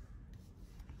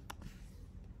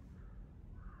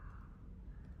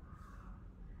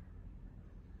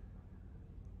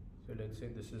 So let's say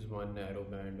this is one narrow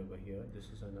band over here, this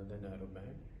is another narrow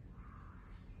band.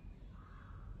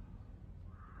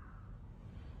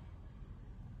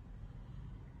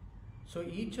 So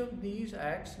each of these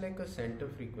acts like a center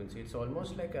frequency. It's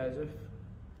almost like as if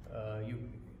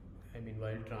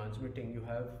while transmitting, you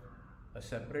have a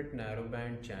separate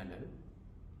narrowband channel.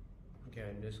 Okay,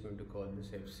 I'm just going to call this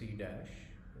FC dash,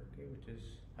 okay, which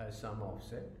has some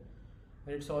offset.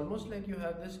 And it's almost like you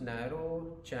have this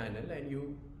narrow channel and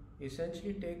you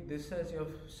essentially take this as your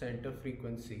center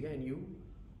frequency and you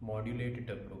modulate it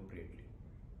appropriately.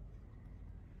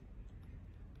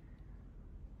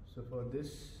 So for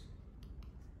this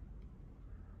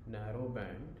narrow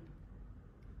band,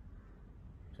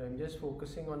 so I'm just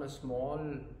focusing on a small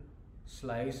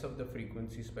slice of the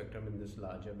frequency spectrum in this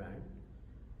larger band.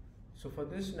 So for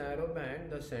this narrow band,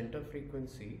 the center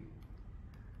frequency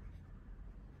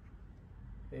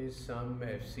is some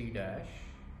FC dash,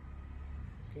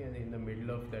 okay, and in the middle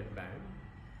of that band,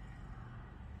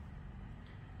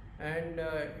 and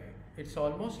it's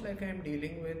almost like I'm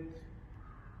dealing with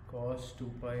cos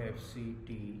 2 pi FC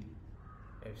t,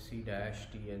 FC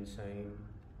dash t, and sine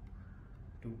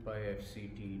 2 pi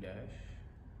FC t dash.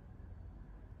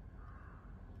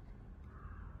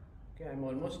 Okay, I'm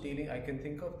almost dealing, I can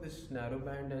think of this narrow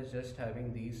band as just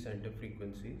having these center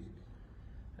frequencies,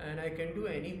 and I can do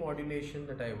any modulation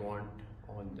that I want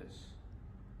on this.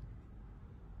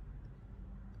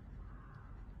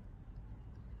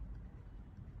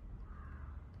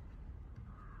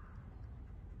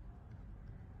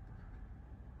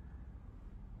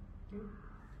 Okay.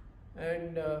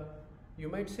 And you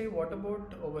might say, what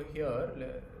about over here?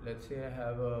 Let's say I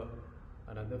have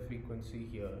another frequency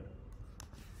here.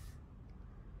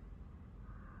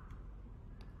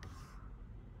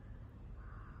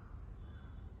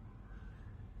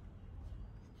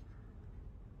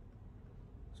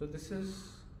 So this is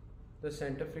the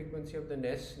center frequency of the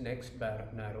next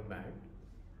narrow band,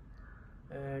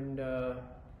 and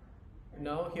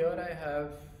now here I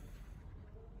have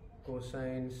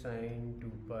cosine sine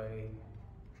 2 pi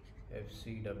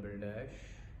FC double dash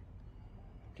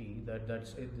t.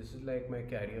 That's it. This is like my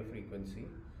carrier frequency,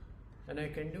 and I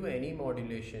can do any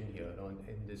modulation here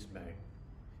in this band.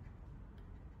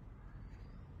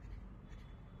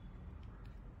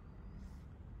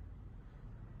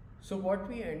 So what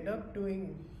we end up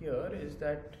doing here is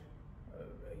that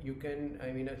you can,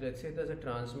 let's say there's a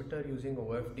transmitter using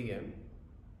OFDM,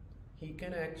 he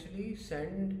can actually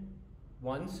send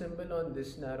one symbol on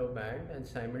this narrow band and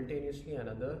simultaneously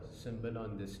another symbol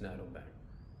on this narrow band.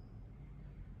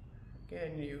 Okay,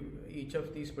 and each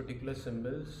of these particular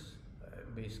symbols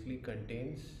basically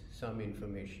contains some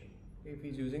information. If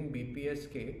he's using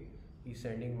BPSK, he's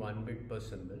sending 1 bit per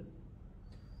symbol,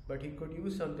 but he could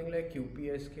use something like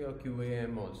QPSK or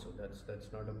QAM also.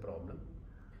 That's not a problem.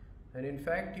 And in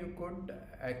fact, you could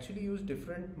actually use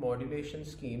different modulation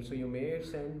schemes, so you may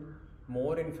send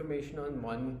more information on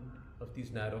one of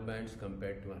these narrow bands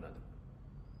compared to another.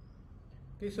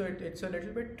 Okay, so it's a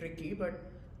little bit tricky,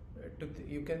 but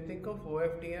you can think of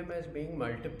OFDM as being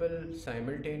multiple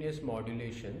simultaneous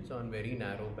modulations on very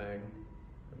narrow bands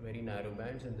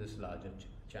in this larger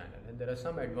channel. And there are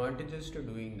some advantages to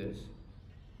doing this,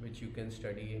 which you can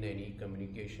study in any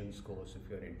communications course if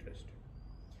you're interested.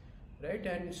 Right,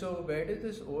 and so where does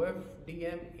this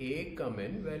OFDM-A come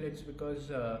in? Well, it's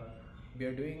because we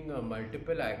are doing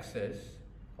multiple access,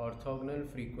 orthogonal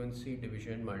frequency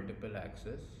division multiple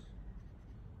access.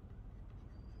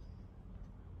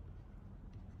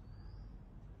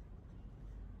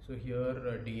 So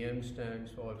here DM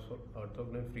stands for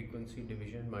orthogonal frequency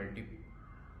division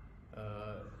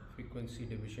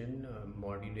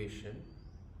modulation.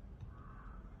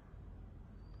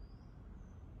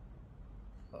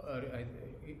 I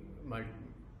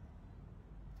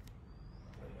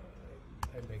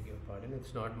beg your pardon,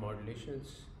 it's not modulation,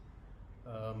 it's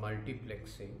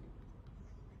multiplexing.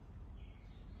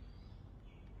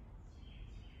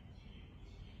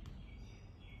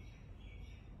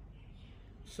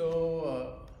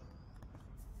 So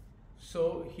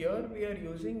here we are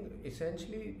using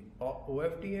essentially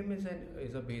OFDM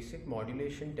is a basic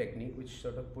modulation technique which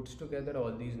sort of puts together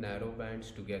all these narrow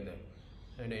bands together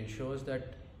and ensures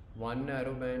that one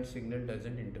narrow band signal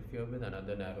doesn't interfere with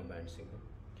another narrow band signal.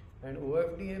 And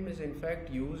OFDM is in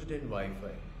fact used in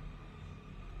Wi-Fi.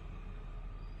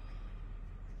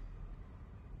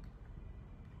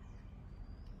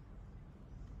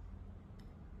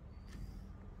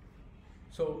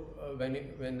 So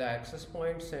when the access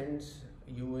point sends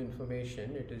you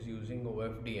information, it is using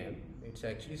OFDM. It's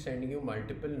actually sending you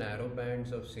multiple narrow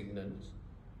bands of signals,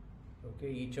 okay,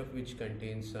 each of which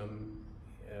contains some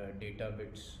data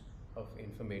bits of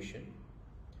information.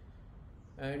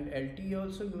 And LTE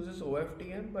also uses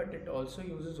OFDM, but it also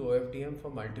uses OFDM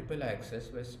for multiple access,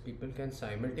 where people can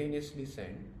simultaneously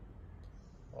send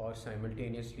or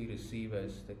simultaneously receive,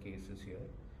 as the case is here.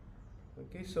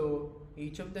 Okay, so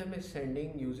each of them is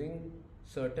sending using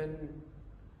certain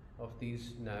of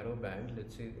these narrow bands.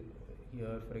 Let's say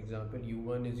here, for example,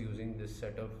 U1 is using this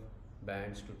set of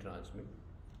bands to transmit,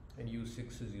 and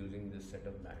U6 is using this set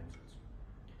of bands.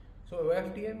 So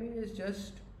OFDM is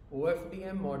just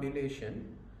OFDM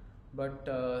modulation, but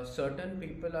certain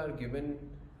people are given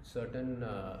certain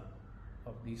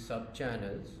of these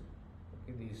sub-channels,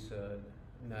 okay, these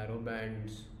narrow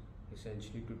bands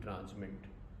essentially to transmit,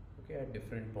 okay, at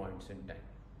different points in time.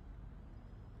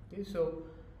 Okay, so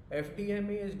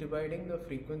FDMA is dividing the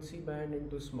frequency band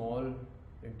into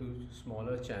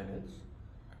smaller channels.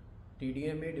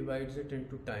 TDMA divides it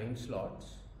into time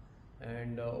slots,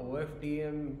 and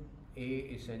OFDMA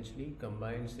essentially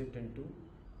combines it into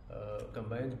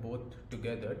combines both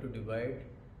together to divide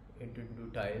into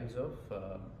tiles of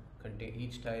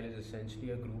each tile is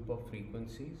essentially a group of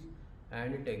frequencies,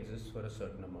 and it exists for a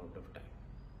certain amount of time.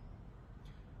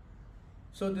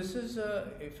 So this is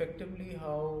effectively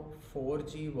how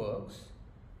 4G works,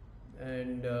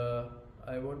 and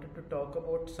I wanted to talk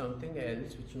about something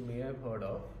else which you may have heard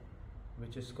of,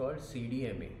 which is called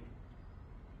CDMA.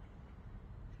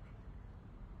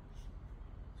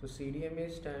 So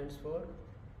CDMA stands for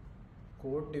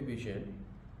code division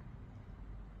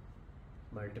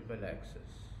multiple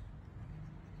access.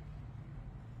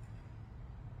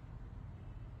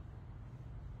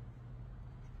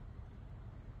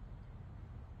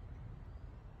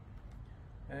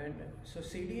 And so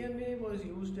CDMA was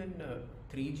used in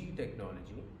 3G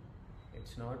technology.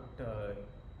 It's not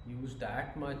used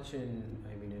that much in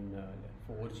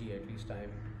 4G. At least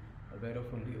I'm aware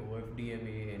of only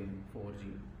OFDMA in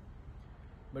 4G.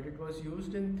 But it was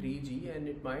used in 3G, and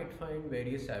it might find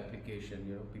various applications.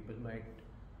 You know, people might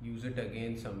use it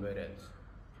again somewhere else.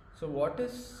 So what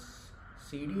is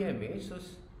CDMA? So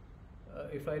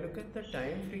if I look at the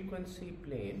time frequency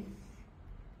plane,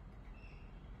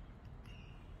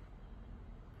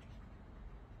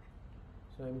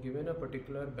 so I'm given a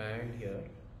particular band here.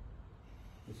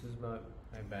 This is my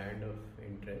band of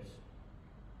interest.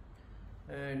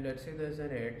 And let's say there's an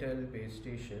Airtel base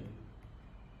station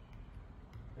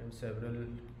and several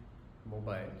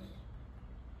mobiles.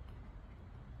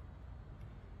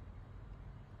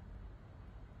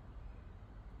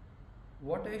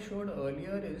 What I showed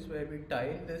earlier is where we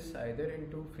tile this either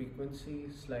into frequency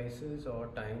slices or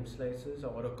time slices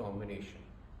or a combination.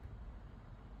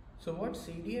 So what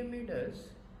Cdma does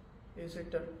is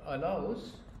it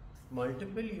allows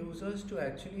multiple users to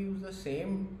actually use the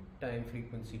same time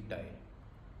frequency tile.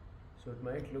 So it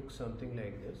might look something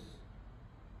like this.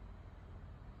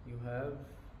 You have,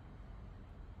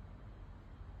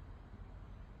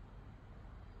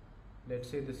 let's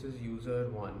say this is user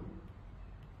 1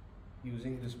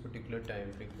 using this particular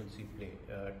time frequency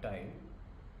tile,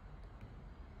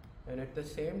 and at the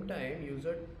same time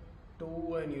user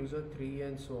 2 and user 3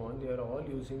 and so on, they are all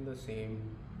using the same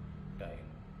tile.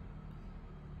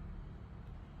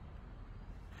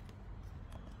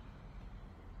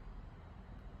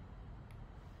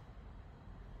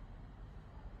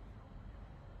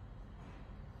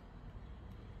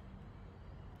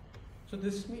 So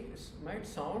this might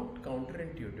sound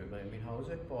counterintuitive. I mean, how is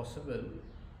it possible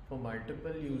for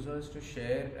multiple users to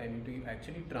share, I mean, to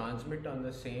actually transmit on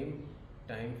the same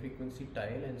time frequency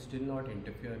tile and still not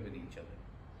interfere with each other?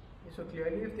 Okay, so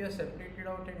clearly, if they are separated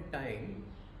out in time,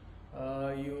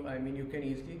 you can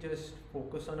easily just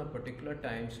focus on a particular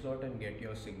time slot and get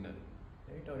your signal,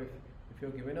 right? Or if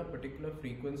you're given a particular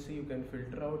frequency, you can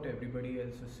filter out everybody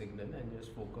else's signal and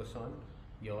just focus on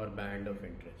your band of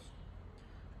interest.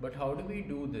 But how do we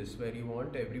do this where you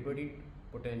want everybody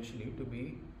potentially to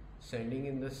be sending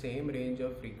in the same range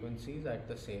of frequencies at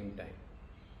the same time?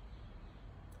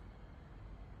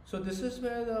 So this is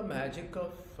where the magic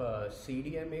of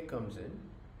Cdma comes in,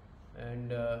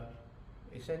 and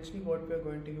essentially what we are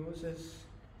going to use is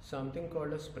something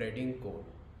called a spreading code.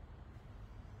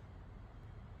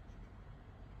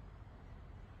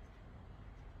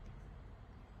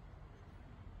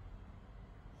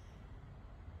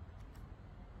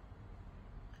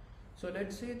 So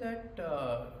let's say that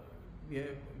we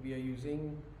are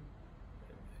using,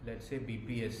 let's say,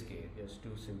 BPSK just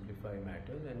to simplify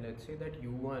matters, and let's say that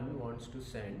U1 wants to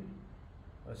send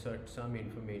some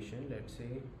information, let's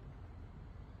say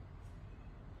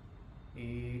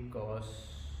A cos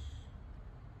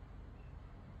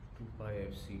 2 pi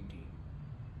FCT.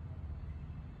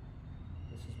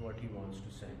 This is what he wants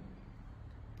to send,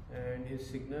 and his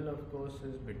signal of course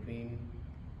is between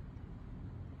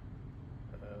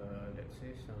let's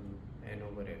say some n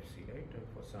over fc, right,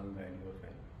 for some value of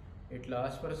n. It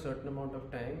lasts for a certain amount of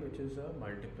time, which is a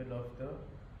multiple of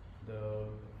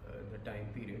the time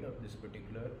period of this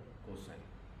particular cosine.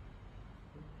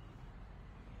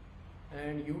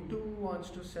 And u2 wants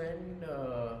to send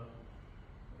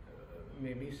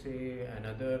maybe say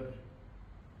another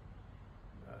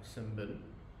symbol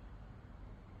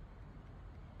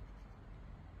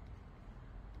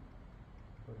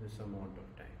for this amount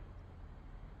of time.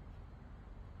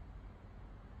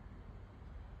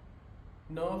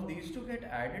 Now, if these two get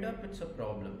added up, it's a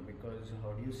problem, because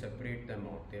how do you separate them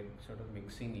out? They're sort of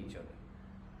mixing each other,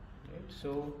 right?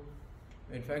 So,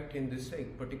 in fact, in this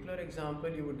particular example,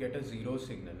 you would get a zero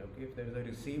signal. Okay, if there is a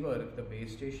receiver, if the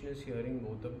base station is hearing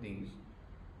both of these,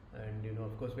 and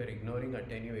of course, we're ignoring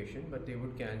attenuation, but they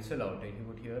would cancel out, and you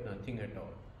would hear nothing at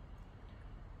all.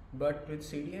 But with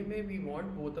Cdma, we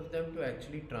want both of them to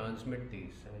actually transmit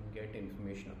these and get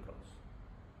information across.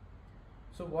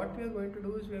 So what we are going to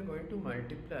do is we are going to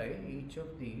multiply each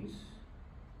of these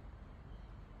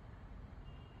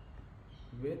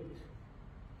with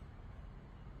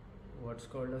what's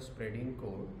called a spreading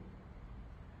code.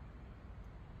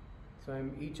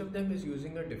 So each of them is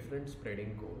using a different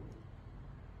spreading code.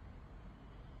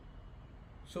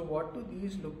 So what do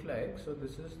these look like? So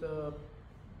this is the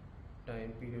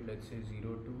time period, let's say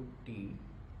 0 to t.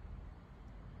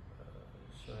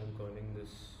 So I'm calling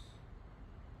this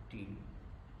t.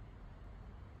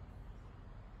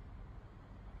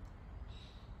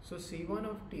 So C1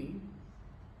 of t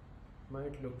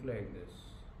might look like this.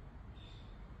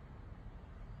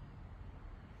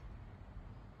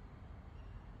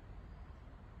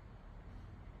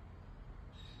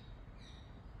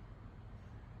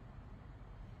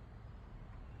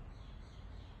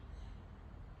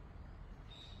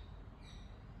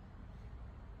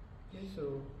 Okay,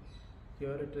 so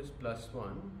here it is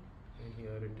 +1 and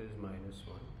here it is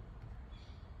 -1.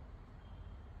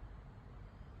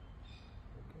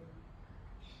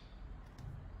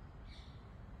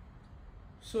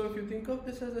 So if you think of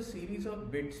this as a series of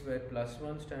bits where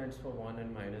 +1 stands for 1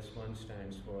 and -1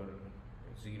 stands for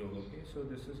 0, okay, so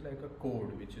this is like a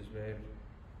code, which is where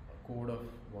code of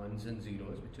ones and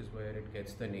zeros, which is where it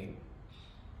gets the name.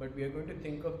 But we are going to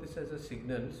think of this as a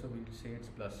signal, so we'll say it's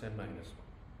plus and minus 1.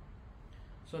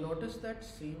 So notice that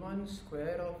C1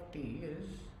 square of t is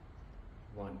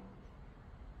 1.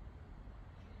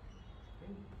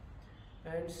 Okay.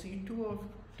 And C2 of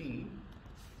t,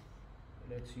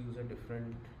 let's use a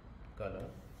different color.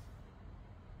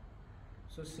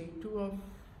 So C2 of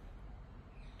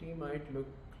t might look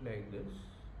like this.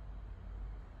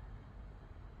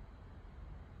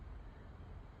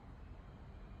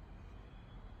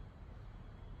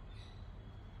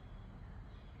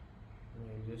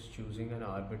 I'm just choosing an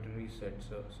arbitrary set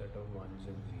of ones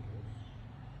and zeros.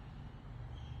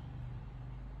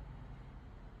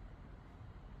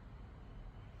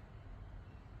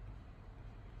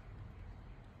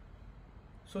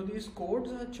 So these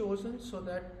codes are chosen so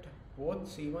that both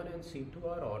C1 and C2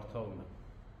 are orthogonal.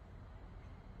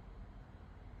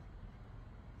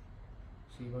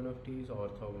 C1 of t is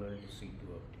orthogonal to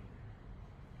C2 of t.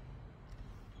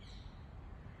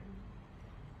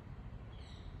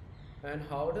 And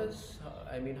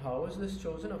how is this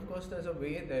chosen? Of course, there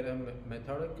are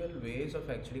methodical ways of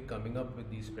actually coming up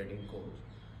with these spreading codes.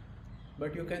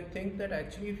 But you can think that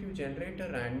actually if you generate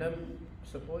a random,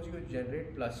 suppose you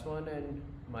generate +1 and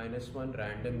 -1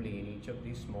 randomly in each of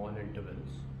these small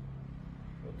intervals,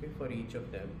 okay, for each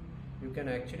of them, you can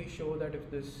actually show that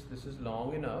if this is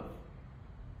long enough,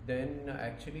 then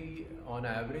actually on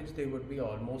average they would be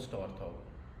almost orthogonal.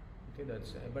 Okay,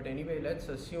 but anyway, let's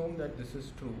assume that this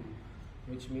is true,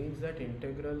 which means that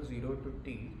integral 0 to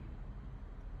t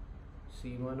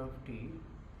C1 of t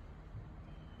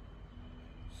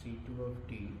C2 of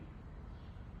t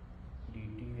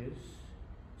dt is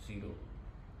 0.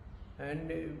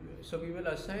 And so we will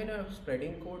assign a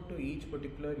spreading code to each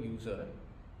particular user,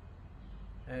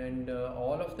 and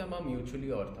all of them are mutually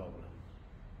orthogonal.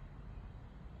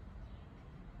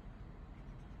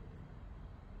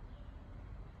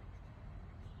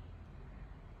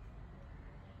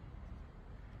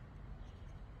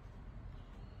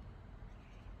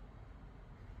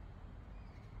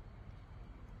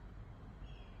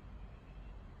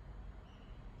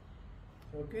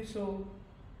 Okay, so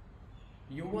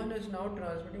U1 is now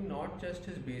transmitting not just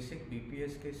his basic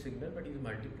BPSK signal, but he's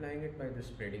multiplying it by the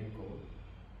spreading code,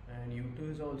 and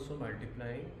U2 is also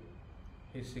multiplying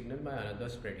his signal by another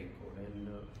spreading code, and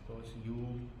of course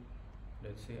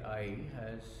let's say I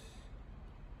has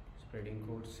spreading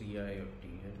code Ci of t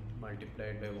and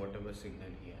multiplied by whatever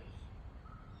signal he has.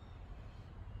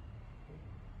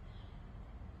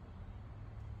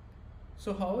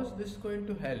 So how is this going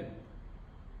to help?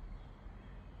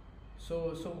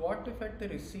 So what if at the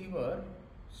receiver,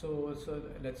 so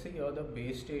let's say you're the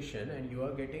base station and you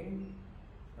are getting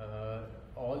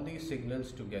all these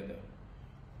signals together.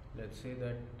 Let's say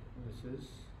that this is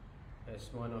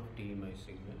S1 of t, my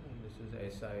signal, and this is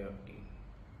Si of t.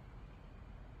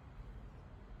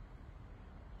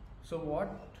 So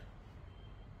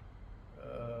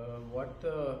what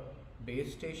the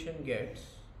base station gets,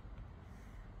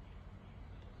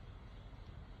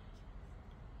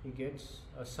 he gets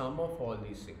a sum of all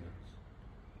these signals.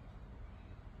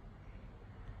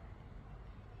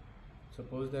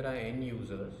 Suppose there are n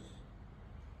users.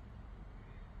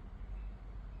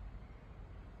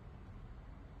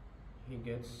 He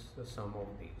gets the sum of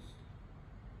these.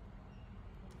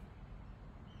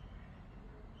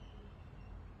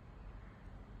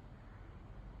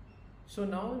 So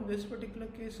now in this particular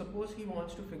case, suppose he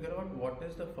wants to figure out what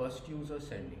is the first user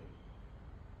sending.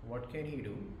 What can he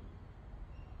do?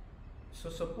 So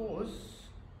suppose,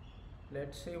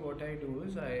 let's say what I do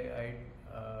is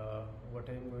what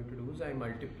I'm going to do is I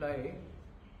multiply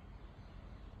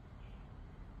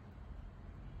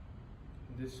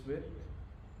this with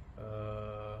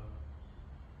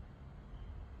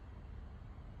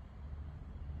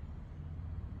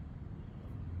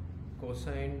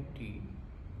cosine t.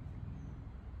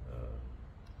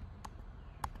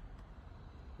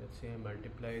 Let's say I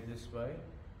multiply this by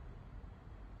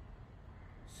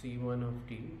C1 of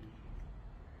t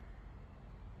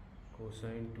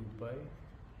cosine 2 pi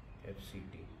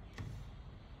fct.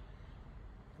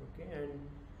 Okay, and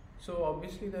so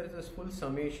obviously there is this full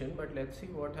summation, but let's see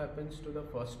what happens to the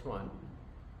first one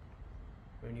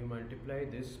when you multiply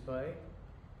this by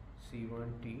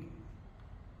C1 t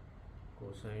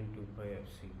cosine 2 pi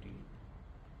fct.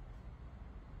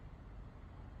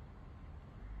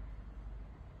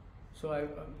 So I'm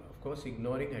of course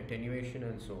ignoring attenuation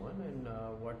and so on, and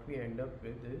what we end up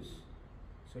with is,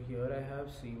 so here I have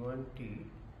C1 t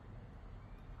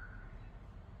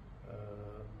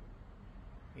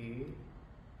a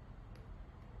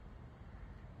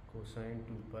cosine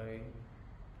 2 pi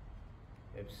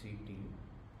FCT,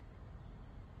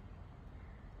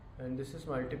 and this is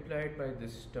multiplied by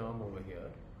this term over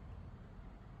here.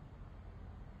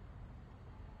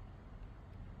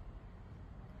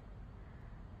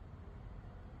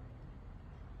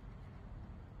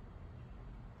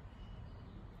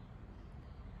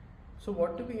 So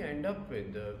what do we end up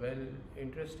with? Well,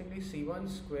 interestingly, C1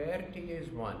 square T is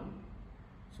 1.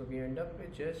 So we end up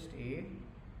with just A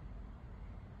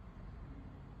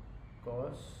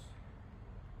cos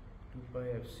 2 pi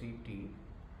FCT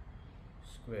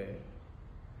square,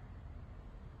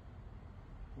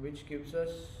 which gives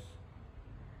us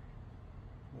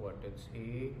what? It's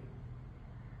A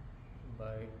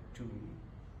by 2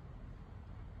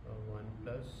 1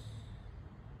 plus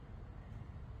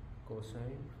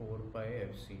cosine 4 pi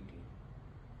FCT.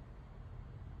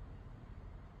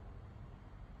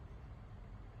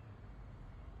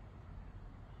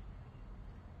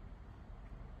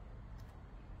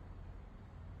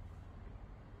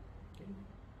 Okay.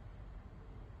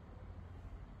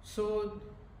 So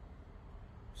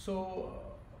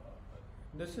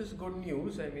this is good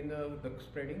news. I mean, the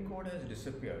spreading code has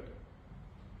disappeared.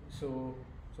 So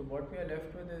what we are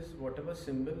left with is whatever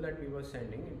symbol that we were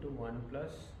sending into 1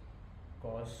 plus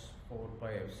cos 4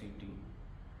 pi FCT.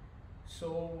 So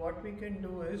what we can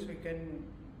do is we can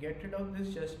get rid of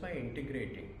this just by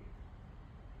integrating.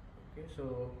 Okay,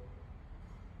 so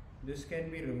this can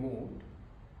be removed.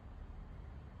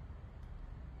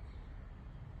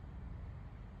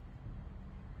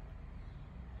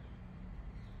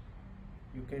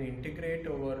 You can integrate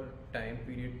over time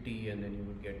period t and then you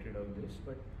would get rid of this,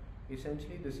 but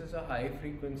essentially this is a high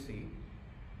frequency,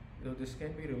 so this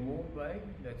can be removed by,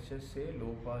 let's just say,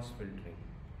 low pass filtering.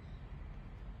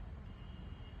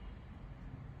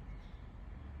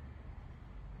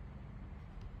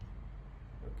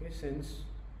 Okay, since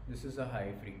this is a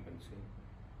high frequency.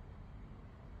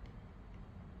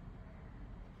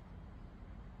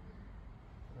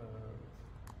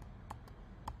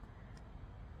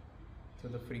 So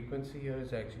the frequency here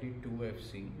is actually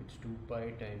 2fc, it's 2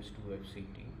 pi times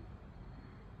 2fct.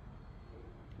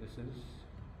 This is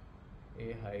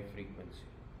a high frequency.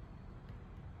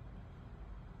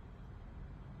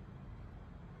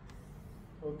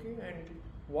 Okay, and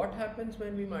what happens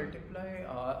when we multiply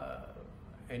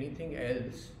anything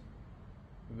else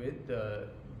with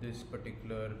this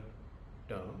particular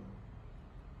term?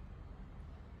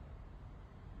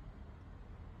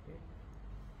 Okay.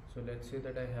 So let's say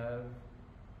that I have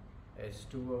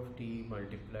S2 of t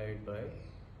multiplied by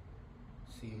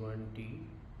C1t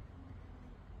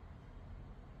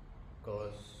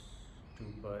cos 2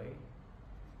 pi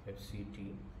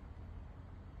FCT.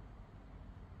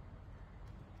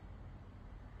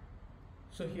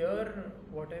 So here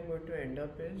what I'm going to end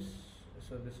up is,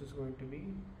 so this is going to be,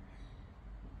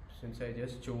 since I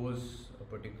just chose a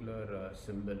particular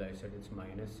symbol, I said it's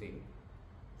minus A.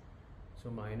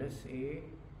 So minus A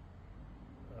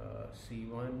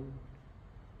C1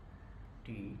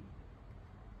 T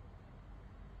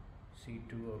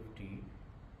C2 of T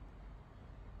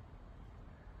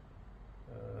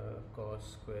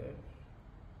cos square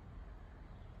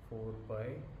 4 pi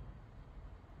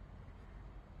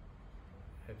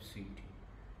FCT.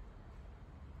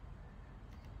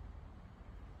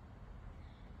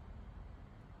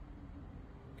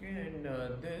 Okay, and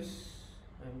this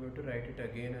I'm going to write it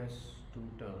again as two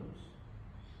terms.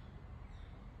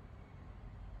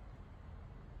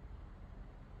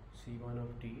 C1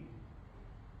 of t,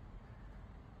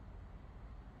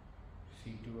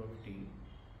 C2 of t,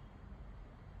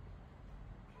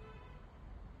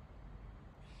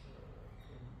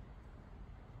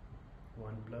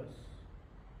 one plus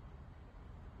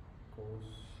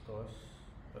cos,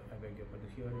 I beg your pardon,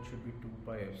 here it should be 2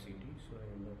 pi FCT, so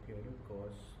I end up here with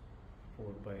cos 4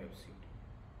 pi FCT.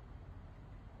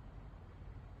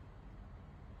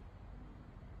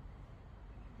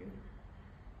 Okay.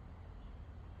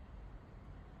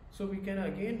 So we can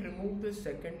again remove this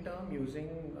second term using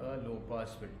a low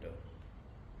pass filter.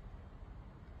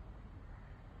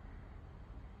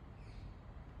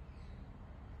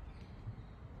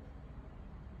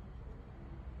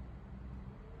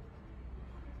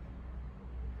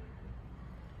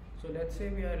 So let's say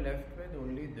we are left with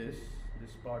only this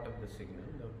part of the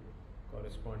signal,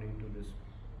 corresponding to this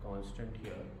constant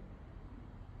here.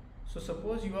 So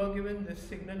suppose you are given this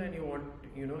signal and you want,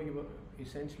 you are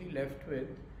essentially left with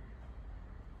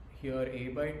here A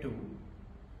by 2.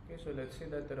 Okay, so let's say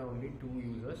that there are only 2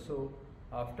 users. So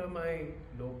after my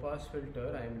low pass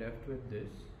filter, I am left with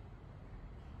this.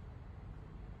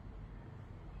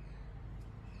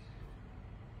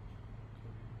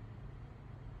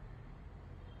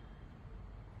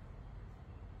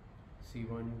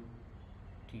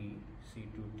 C1T,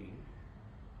 C2T.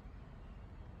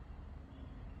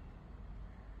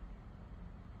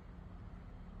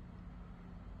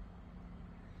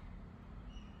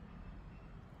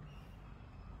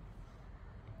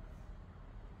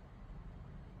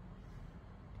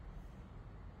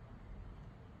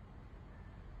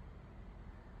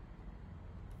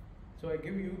 So I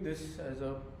give you this as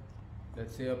a,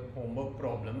 let's say, a homework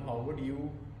problem. How would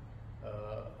you,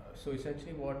 so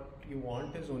essentially what you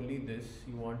want is only this,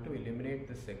 you want to eliminate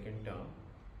the second term.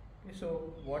 Okay,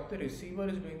 so what the receiver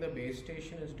is doing, the base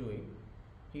station is doing,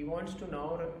 he wants to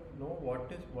now know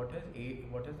what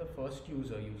has the first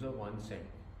user 1 sent.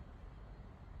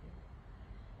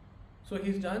 So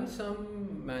he's done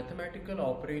some mathematical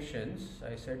operations.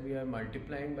 I said we are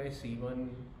multiplying by C1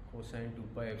 cosine 2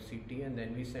 pi FCT, and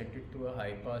then we sent it through a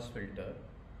high pass filter.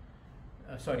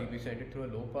 We sent it through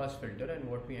a low pass filter, and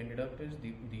what we ended up is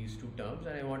these two terms,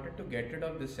 and I wanted to get rid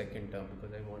of this second term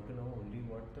because I want to know only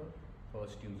what the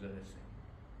first user is saying.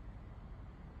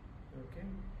 Okay.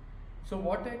 So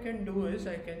what I can do is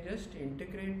I can just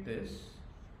integrate this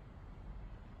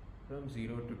from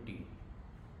 0 to t.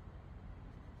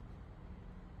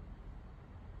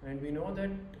 And we know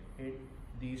that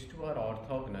these two are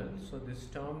orthogonal, so this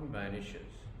term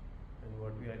vanishes, and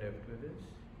what we are left with is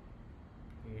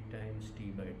a times t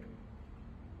by 2.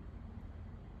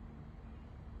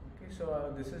 Okay,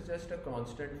 so this is just a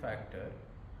constant factor,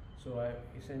 so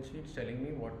essentially it's telling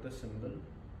me what the symbol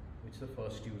which the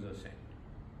first user sent.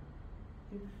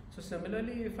 Okay. So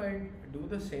similarly, if I do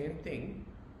the same thing,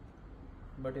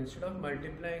 but instead of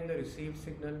multiplying the received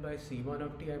signal by C1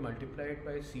 of t, I multiply it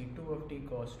by C2 of t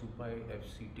cos 2 pi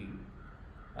FCT,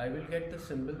 I will get the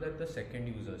symbol that the second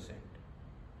user sent,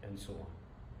 and so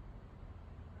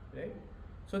on. Right?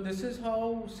 So this is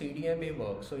how Cdma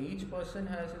works. So each person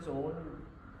has his own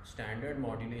standard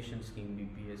modulation scheme,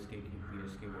 BPSK,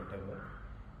 QPSK, whatever.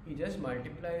 He just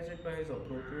multiplies it by his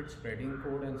appropriate spreading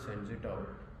code and sends it out.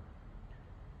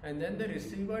 And then the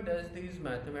receiver does these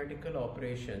mathematical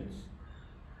operations.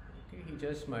 Okay, he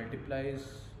just multiplies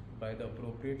by the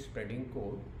appropriate spreading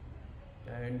code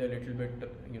and a little bit,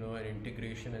 an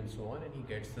integration and so on, and he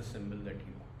gets the symbol that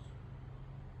he wants.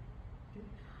 Okay.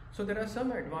 So there are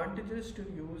some advantages to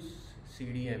use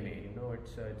Cdma.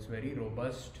 It's very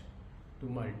robust to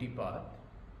multipath.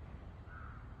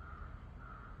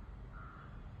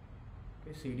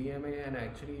 Okay, Cdma and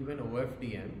actually even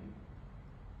Ofdm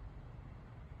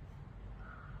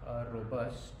are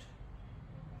robust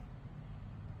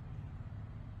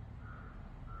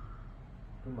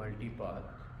to multipath.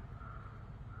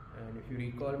 And if you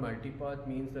recall, multipath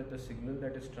means that the signal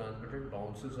that is transmitted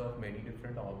bounces off many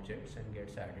different objects and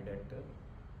gets added at the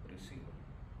receiver.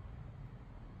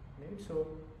 Right? So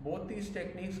both these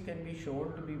techniques can be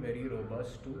shown to be very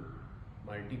robust to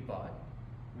multipath,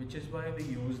 which is why we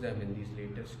use them in these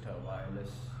latest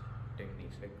wireless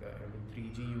techniques. Like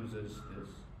 3G uses this,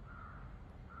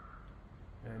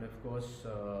 and of course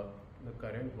the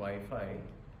current Wi-Fi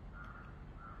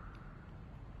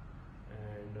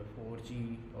and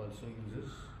 4G also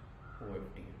uses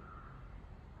Ofdm.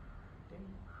 Okay.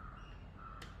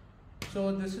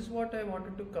 So this is what I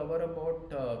wanted to cover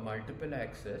about multiple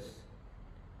access,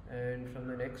 and from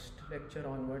the next lecture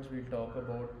onwards we'll talk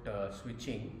about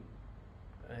switching,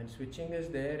 and switching is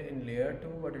there in layer 2,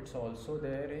 but it's also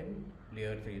there in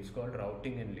layer 3. It's called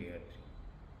routing in layer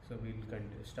 3. So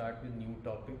we'll start with new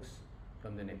topics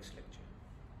from the next lecture.